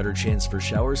cloudy. Better chance for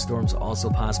showers. Storms also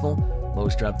possible.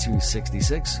 Lows drop to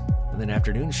 66. And then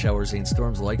afternoon showers and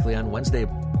storms likely on Wednesday.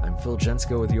 I'm Phil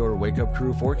Jensko with your Wake Up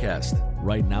Crew forecast.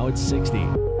 Right now it's 60.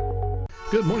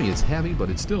 Good morning. It's heavy, but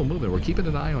it's still moving. We're keeping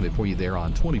an eye on it for you there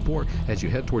on 24 as you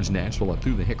head towards Nashville up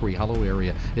through the Hickory Hollow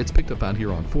area. It's picked up out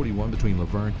here on 41 between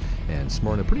Laverne and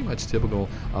Smyrna. Pretty much typical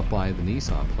up by the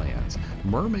Nissan plants.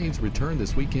 Mermaids return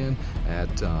this weekend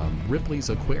at Ripley's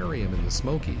Aquarium in the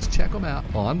Smokies. Check them out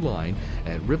online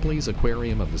at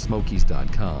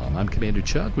ripleysAquariumofthesmokies.com. I'm Commander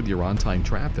Chuck with your on-time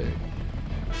traffic.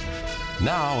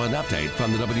 Now an update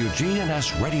from the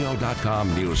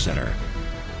WGNSradio.com News Center.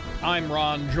 I'm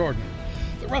Ron Jordan.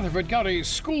 The Rutherford County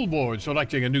School Board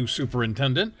selecting a new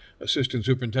superintendent. Assistant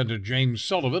Superintendent James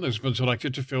Sullivan has been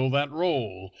selected to fill that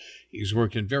role. He's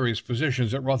worked in various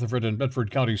positions at Rutherford and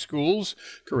Bedford County Schools.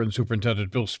 Current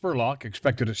Superintendent Bill Spurlock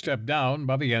expected to step down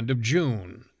by the end of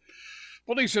June.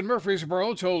 Police in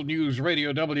Murfreesboro told News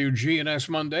Radio WGNS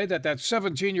Monday that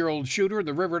 17-year-old shooter in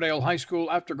the Riverdale High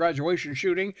School after graduation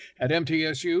shooting at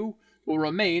MTSU will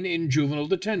remain in juvenile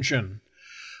detention.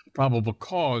 Probable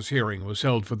cause hearing was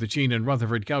held for the teen in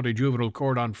Rutherford County Juvenile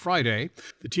Court on Friday.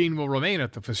 The teen will remain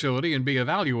at the facility and be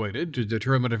evaluated to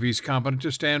determine if he's competent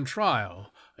to stand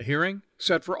trial. A hearing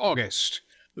set for August.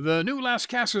 The new Las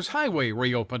Casas Highway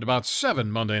reopened about 7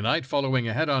 Monday night following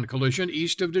a head-on collision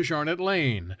east of DeJarnette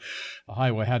Lane. The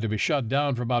highway had to be shut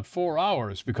down for about 4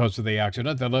 hours because of the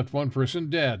accident that left one person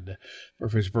dead.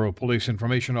 Murfreesboro Police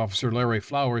Information Officer Larry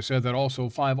Flowers said that also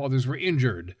 5 others were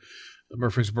injured. The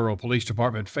Murfreesboro Police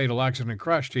Department Fatal Accident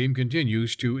Crash Team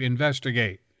continues to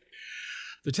investigate.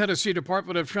 The Tennessee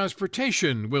Department of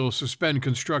Transportation will suspend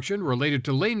construction related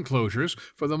to lane closures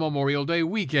for the Memorial Day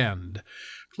weekend.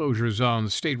 Closures on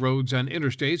state roads and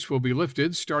interstates will be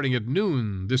lifted starting at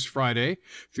noon this Friday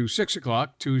through 6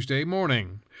 o'clock Tuesday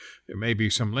morning. There may be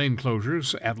some lane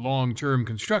closures at long-term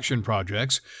construction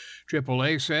projects.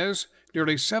 AAA says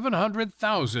nearly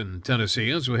 700,000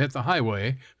 Tennesseans will hit the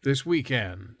highway this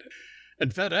weekend.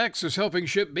 And FedEx is helping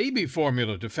ship baby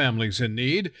formula to families in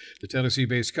need. The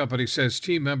Tennessee-based company says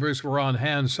team members were on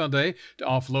hand Sunday to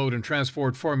offload and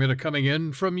transport formula coming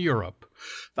in from Europe.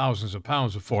 Thousands of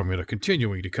pounds of formula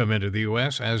continuing to come into the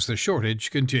U.S. as the shortage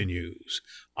continues.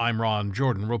 I'm Ron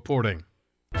Jordan reporting.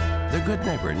 The Good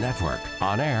Neighbor Network,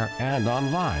 on air and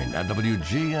online at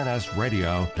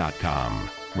WGNSradio.com.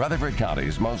 Rutherford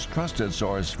County's most trusted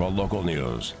source for local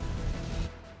news.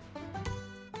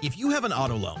 If you have an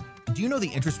auto loan, do you know the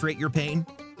interest rate you're paying?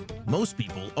 Most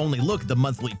people only look at the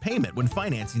monthly payment when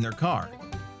financing their car.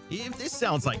 If this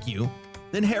sounds like you,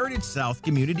 then Heritage South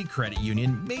Community Credit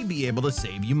Union may be able to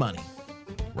save you money.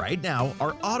 Right now,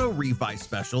 our auto refi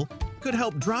special could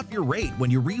help drop your rate when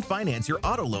you refinance your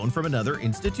auto loan from another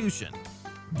institution.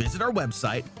 Visit our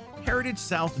website,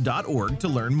 heritagesouth.org, to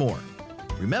learn more.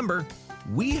 Remember,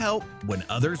 we help when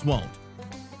others won't.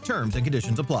 Terms and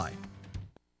conditions apply.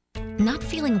 Not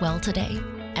feeling well today?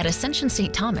 At Ascension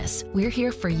St. Thomas, we're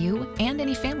here for you and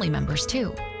any family members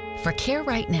too. For care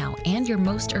right now and your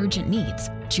most urgent needs,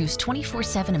 choose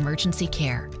 24/7 emergency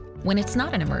care. When it's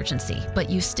not an emergency, but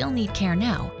you still need care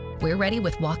now, we're ready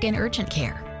with walk-in urgent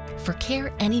care. For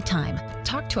care anytime,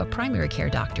 talk to a primary care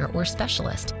doctor or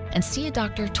specialist and see a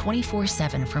doctor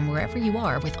 24/7 from wherever you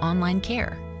are with online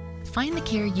care. Find the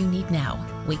care you need now.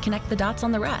 We connect the dots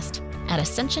on the rest at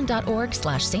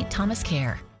ascension.org/St. Thomas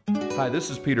Care. Hi, this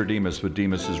is Peter Demas with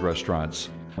Demas's Restaurants.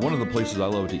 One of the places I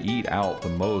love to eat out the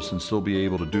most and still be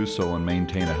able to do so and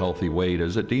maintain a healthy weight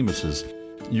is at Demas's.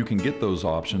 You can get those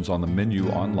options on the menu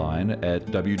online at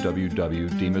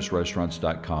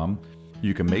www.demasrestaurants.com.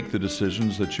 You can make the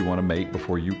decisions that you want to make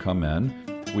before you come in.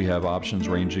 We have options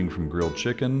ranging from grilled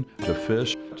chicken to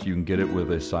fish. You can get it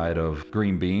with a side of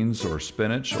green beans or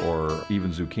spinach or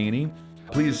even zucchini.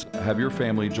 Please have your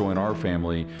family join our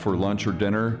family for lunch or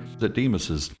dinner at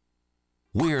Demas's.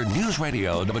 We're News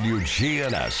Radio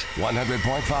WGNS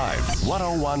 100.5,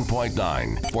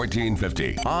 101.9,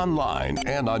 1450. Online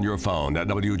and on your phone at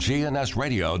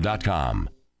WGNSradio.com.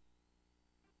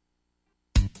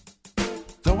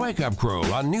 The Wake Up Crew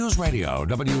on News Radio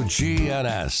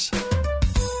WGNS.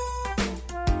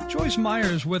 Joyce Meyer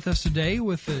is with us today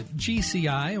with the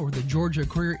GCI, or the Georgia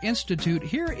Career Institute,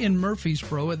 here in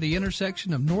Murfreesboro at the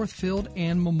intersection of Northfield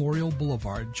and Memorial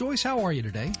Boulevard. Joyce, how are you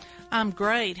today? I'm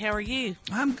great. How are you?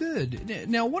 I'm good.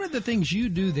 Now, one of the things you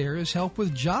do there is help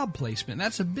with job placement.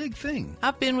 That's a big thing.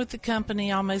 I've been with the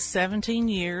company almost 17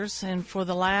 years, and for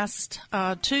the last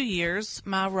 2 years,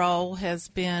 my role has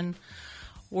been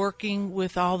working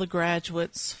with all the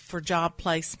graduates for job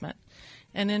placement.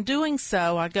 And in doing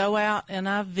so, I go out and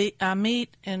I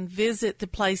meet and visit the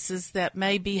places that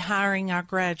may be hiring our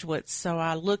graduates. So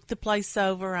I look the place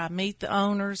over, I meet the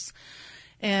owners,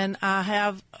 and I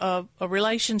have a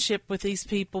relationship with these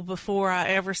people before I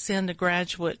ever send a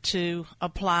graduate to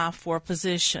apply for a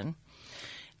position.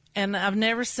 And I've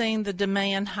never seen the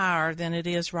demand higher than it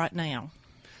is right now.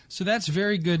 So that's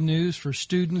very good news for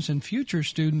students and future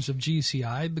students of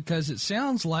GCI, because it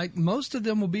sounds like most of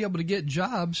them will be able to get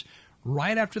jobs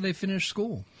right after they finish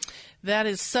school. That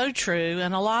is so true,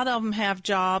 and a lot of them have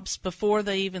jobs before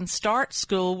they even start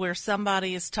school where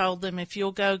somebody has told them, if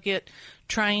you'll go get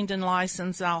trained and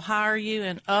licensed, I'll hire you,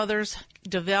 and others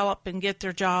develop and get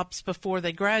their jobs before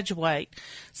they graduate.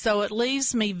 So it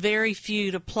leaves me very few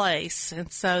to place,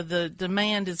 and so the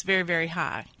demand is very, very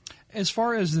high. As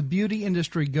far as the beauty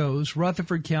industry goes,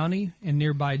 Rutherford County and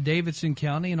nearby Davidson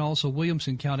County and also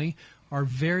Williamson County are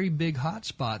very big hot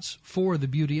spots for the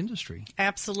beauty industry.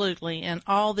 Absolutely, and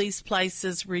all these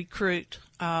places recruit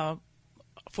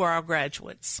for our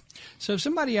graduates. So if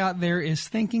somebody out there is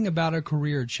thinking about a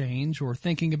career change or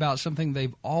thinking about something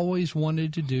they've always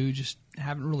wanted to do, just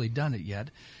haven't really done it yet,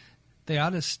 they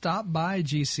ought to stop by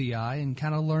GCI and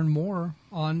kind of learn more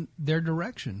on their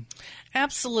direction.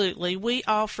 Absolutely. We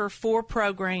offer 4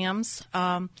 programs.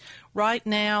 Right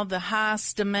now, the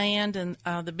highest demand and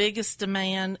the biggest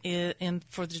demand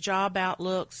for the job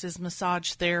outlooks is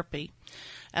massage therapy.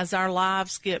 As our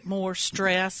lives get more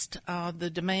stressed, the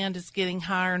demand is getting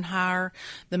higher and higher.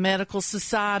 The Medical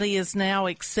Society is now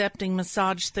accepting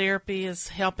massage therapy as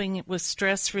helping with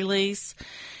stress release.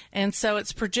 And so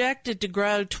it's projected to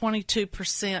grow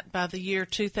 22% by the year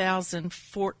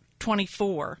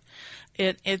 2024.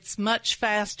 It's much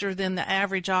faster than the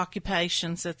average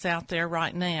occupations that's out there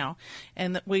right now,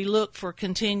 and that we look for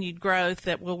continued growth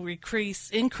that will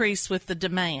increase with the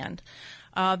demand.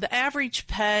 The average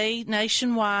pay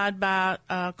nationwide,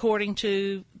 according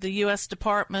to the U.S.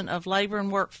 Department of Labor and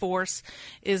Workforce,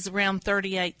 is around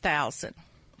 $38,000.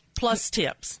 Plus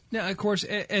tips. Now, of course,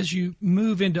 as you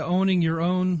move into owning your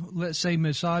own, let's say,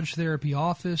 massage therapy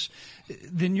office,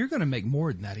 then you're going to make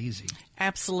more than that easy.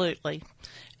 Absolutely.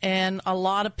 And a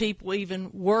lot of people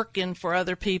even working for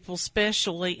other people,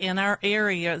 especially in our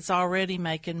area, is already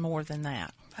making more than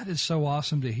that. That is so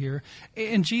awesome to hear.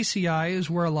 And GCI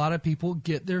is where a lot of people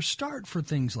get their start for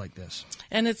things like this.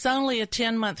 And it's only a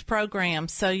 10-month program,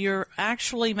 so you're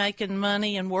actually making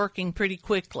money and working pretty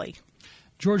quickly.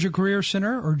 Georgia Career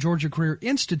Center, or Georgia Career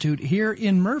Institute, here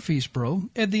in Murfreesboro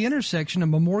at the intersection of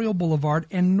Memorial Boulevard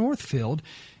and Northfield.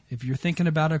 If you're thinking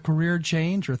about a career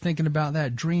change or thinking about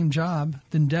that dream job,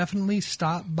 then definitely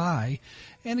stop by.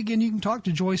 And again, you can talk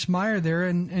to Joyce Meyer there.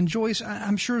 And Joyce,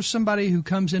 I'm sure somebody who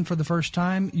comes in for the first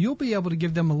time, you'll be able to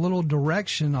give them a little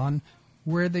direction on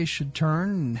where they should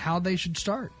turn and how they should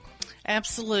start.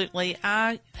 Absolutely.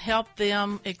 I help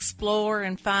them explore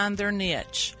and find their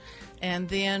niche. And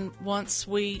then once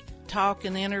we talk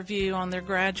and interview on their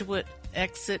graduate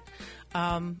exit,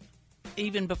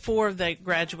 even before they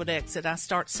graduate exit, I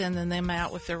start sending them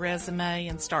out with their resume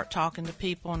and start talking to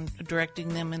people and directing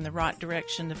them in the right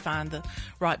direction to find the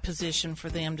right position for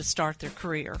them to start their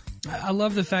career. I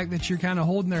love the fact that you're kind of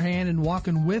holding their hand and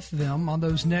walking with them on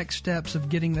those next steps of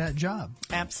getting that job.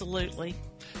 Absolutely.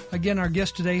 Again, our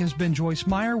guest today has been Joyce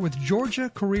Meyer with Georgia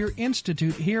Career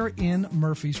Institute here in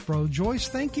Murfreesboro. Joyce,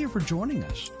 thank you for joining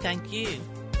us. Thank you.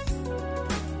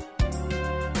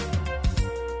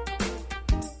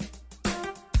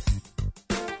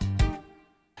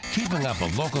 Keeping up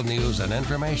of local news and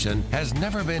information has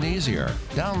never been easier.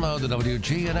 Download the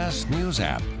WGNS News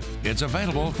app. It's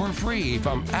available for free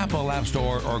from Apple App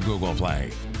Store or Google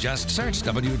Play. Just search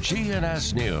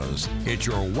WGNS News. It's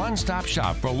your one-stop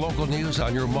shop for local news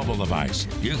on your mobile device.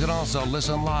 You can also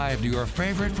listen live to your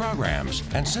favorite programs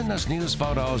and send us news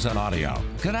photos and audio.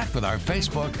 Connect with our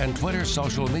Facebook and Twitter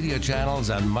social media channels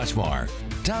and much more.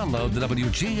 Download the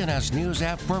WGNS News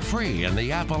app for free in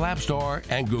the Apple App Store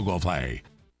and Google Play.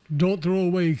 Don't throw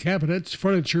away cabinets,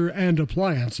 furniture, and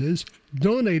appliances.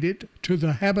 Donate it to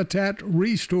the Habitat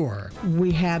Restore.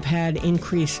 We have had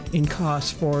increase in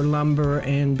costs for lumber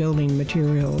and building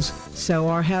materials, so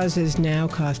our houses now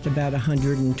cost about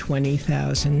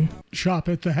 $120,000. Shop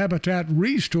at the Habitat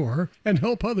Restore and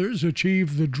help others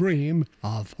achieve the dream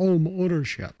of home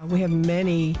ownership. We have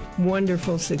many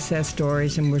wonderful success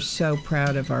stories, and we're so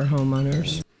proud of our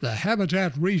homeowners. The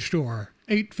Habitat Restore,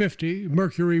 850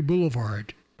 Mercury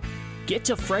Boulevard. Get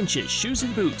to French's Shoes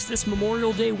and Boots this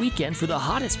Memorial Day weekend for the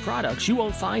hottest products you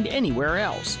won't find anywhere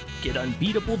else. Get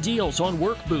unbeatable deals on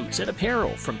work boots and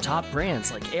apparel from top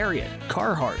brands like Ariat,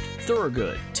 Carhartt,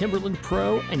 Thorogood, Timberland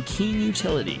Pro, and Keen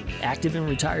Utility. Active and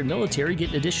retired military get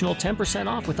an additional 10%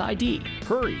 off with ID.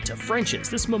 Hurry to French's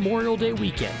this Memorial Day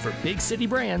weekend for big city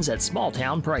brands at small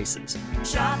town prices.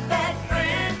 Shop at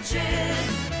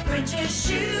French's. French's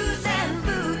Shoes and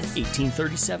Boots.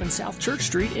 1837 South Church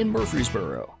Street in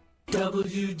Murfreesboro.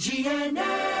 WGNS.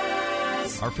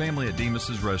 Our family at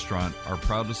Demas's Restaurant are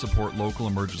proud to support local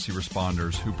emergency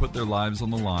responders who put their lives on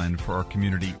the line for our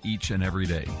community each and every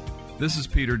day. This is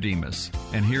Peter Demas,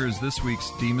 and here is this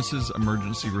week's Demas's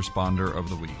Emergency Responder of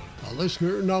the Week. A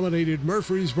listener nominated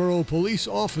Murfreesboro police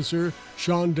officer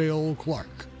Shondale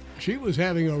Clark. She was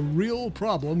having a real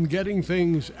problem getting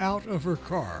things out of her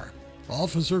car.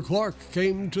 Officer Clark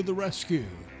came to the rescue.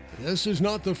 This is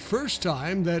not the first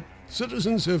time that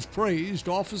citizens have praised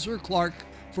Officer Clark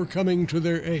for coming to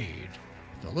their aid.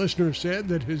 The listener said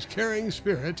that his caring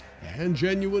spirit and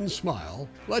genuine smile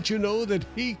let you know that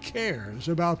he cares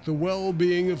about the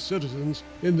well-being of citizens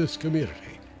in this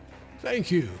community.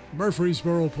 Thank you,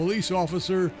 Murfreesboro Police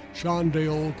Officer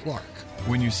Shondale Clark.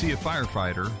 When you see a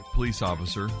firefighter, police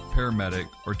officer, paramedic,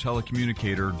 or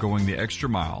telecommunicator going the extra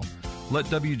mile, let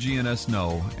WGNS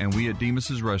know, and we at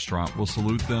Demas's Restaurant will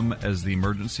salute them as the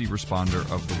Emergency Responder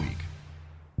of the Week.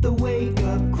 The Wake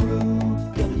Up Crew,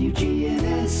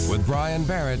 WGNS. With Brian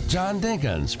Barrett, John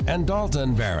Dinkins, and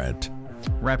Dalton Barrett.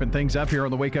 Wrapping things up here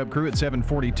on the Wake Up Crew at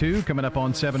 7:42. Coming up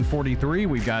on 7:43,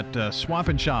 we've got Swap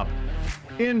and Shop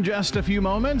in just a few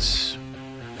moments,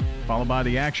 followed by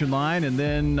the Action Line, and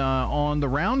then on the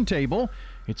round table,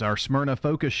 it's our Smyrna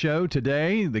Focus Show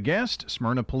today. The guest,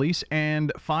 Smyrna Police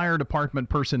and Fire Department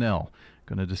personnel.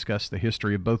 Going to discuss the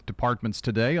history of both departments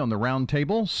today on the round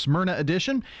table, Smyrna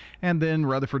edition, and then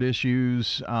Rutherford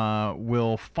issues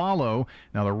will follow.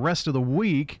 Now, the rest of the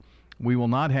week, we will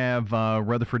not have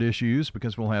Rutherford issues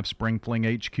because we'll have Spring Fling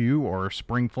HQ or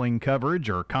Spring Fling coverage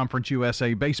or Conference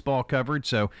USA baseball coverage.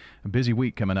 So a busy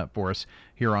week coming up for us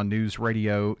here on News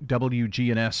Radio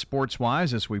WGNS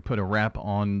Sports-Wise as we put a wrap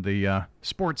on the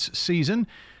sports season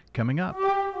coming up.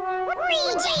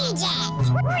 Reject!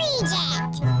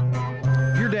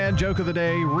 Your dad joke of the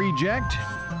day, reject.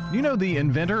 You know the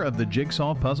inventor of the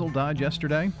jigsaw puzzle died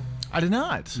yesterday? I did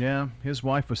not. Yeah, his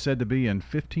wife was said to be in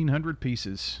 1,500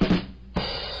 pieces.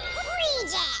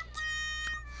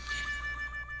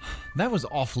 That was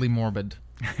awfully morbid.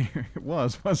 It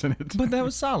was, wasn't it? But that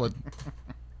was solid.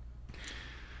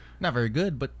 Not very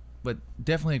good, but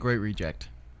definitely a great reject.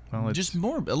 Well, it's just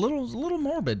morbid, a little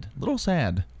morbid, a little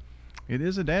sad. It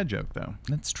is a dad joke, though.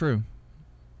 That's true.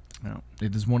 No.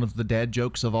 It is one of the dad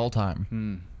jokes of all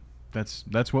time.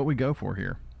 That's what we go for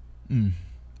here.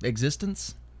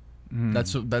 Existence.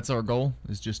 That's our goal,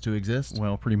 is just to exist.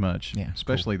 Well, pretty much. Yeah,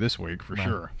 especially this week for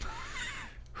sure.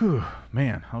 Whew,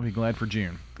 man, I'll be glad for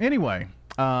June. Anyway,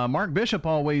 Mark Bishop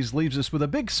always leaves us with a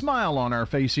big smile on our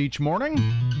face each morning.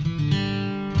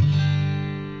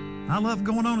 I love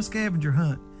going on a scavenger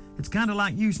hunt. It's kind of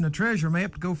like using a treasure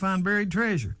map to go find buried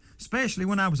treasure, especially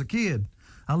when I was a kid.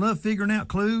 I love figuring out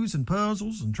clues and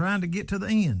puzzles and trying to get to the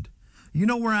end. You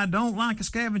know where I don't like a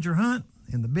scavenger hunt?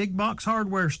 In the big box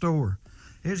hardware store.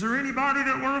 Is there anybody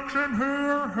that works in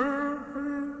here?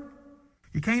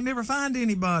 You can't never find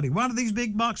anybody. Why do these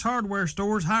big box hardware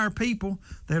stores hire people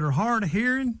that are hard of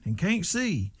hearing and can't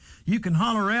see? You can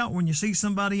holler out when you see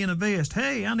somebody in a vest,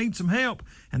 "Hey, I need some help,"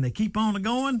 and they keep on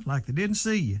going like they didn't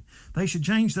see you. They should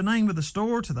change the name of the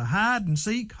store to the Hide and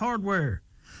Seek Hardware.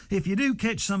 If you do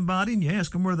catch somebody and you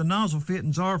ask them where the nozzle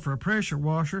fittings are for a pressure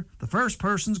washer, the first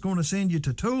person's going to send you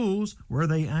to tools, where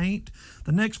they ain't.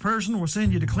 The next person will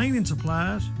send you to cleaning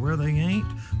supplies, where they ain't.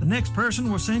 The next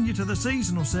person will send you to the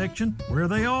seasonal section, where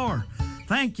they are.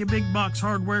 Thank you, Big Box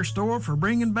Hardware Store, for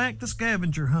bringing back the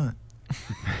scavenger hunt.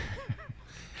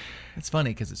 It's funny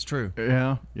because it's true.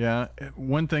 Yeah.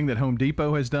 One thing that Home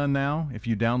Depot has done now, if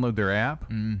you download their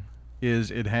app,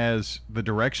 is it has the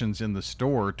directions in the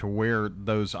store to where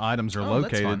those items are Oh,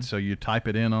 that's fun. located. So you type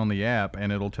it in on the app,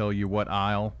 and it'll tell you what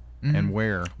aisle and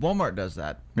where. Walmart does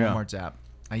that. Yeah. Walmart's app.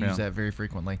 I use that very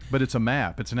frequently. But it's a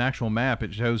map. It's an actual map.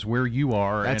 It shows where you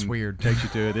are. That's and weird. Takes you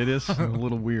to it. It is a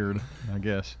little weird, I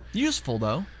guess. Useful,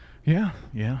 though. Yeah.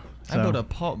 I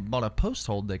bought a post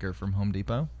hole digger from Home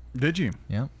Depot. Did you?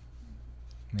 Yep.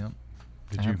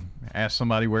 Did you ask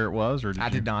somebody where it was, or I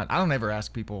did not. I don't ever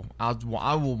ask people. I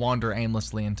will wander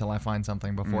aimlessly until I find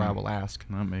something before I will ask.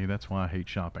 Not me. That's why I hate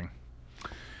shopping.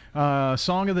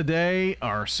 Song of the day,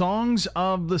 our songs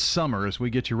of the summer, as we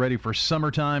get you ready for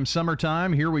summertime.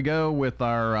 Here we go with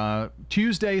our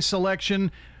Tuesday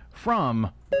selection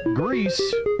from Grease,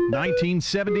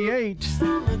 1978.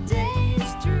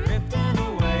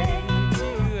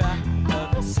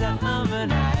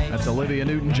 That's Olivia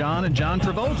Newton-John and John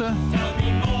Travolta. Tell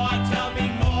me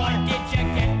more, did you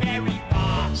get very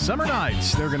far? Summer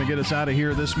Nights. They're going to get us out of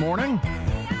here this morning.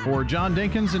 For John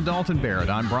Dinkins and Dalton Barrett,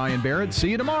 I'm Brian Barrett.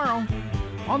 See you tomorrow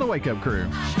on the Wake Up Crew.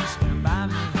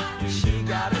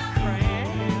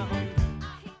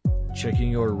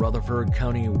 Checking your Rutherford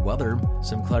County weather.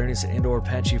 Some cloudiness and/or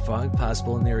patchy fog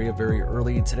possible in the area very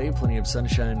early today. Plenty of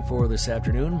sunshine for this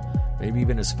afternoon. Maybe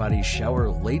even a spotty shower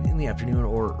late in the afternoon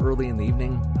or early in the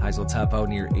evening. Highs will top out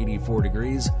near 84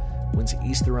 degrees. Winds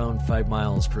east around 5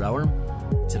 miles per hour.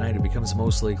 Tonight it becomes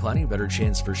mostly cloudy. Better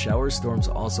chance for showers. Storms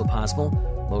also possible.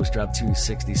 Lows drop to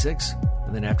 66.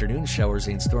 And then afternoon showers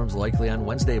and storms likely on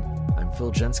Wednesday. I'm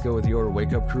Phil Jensko with your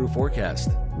Wake Up Crew forecast.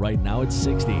 Right now it's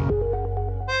 60.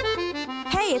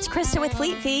 Hey, it's Kristen with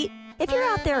Fleet Feet. If you're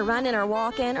out there running or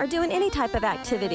walking or doing any type of activity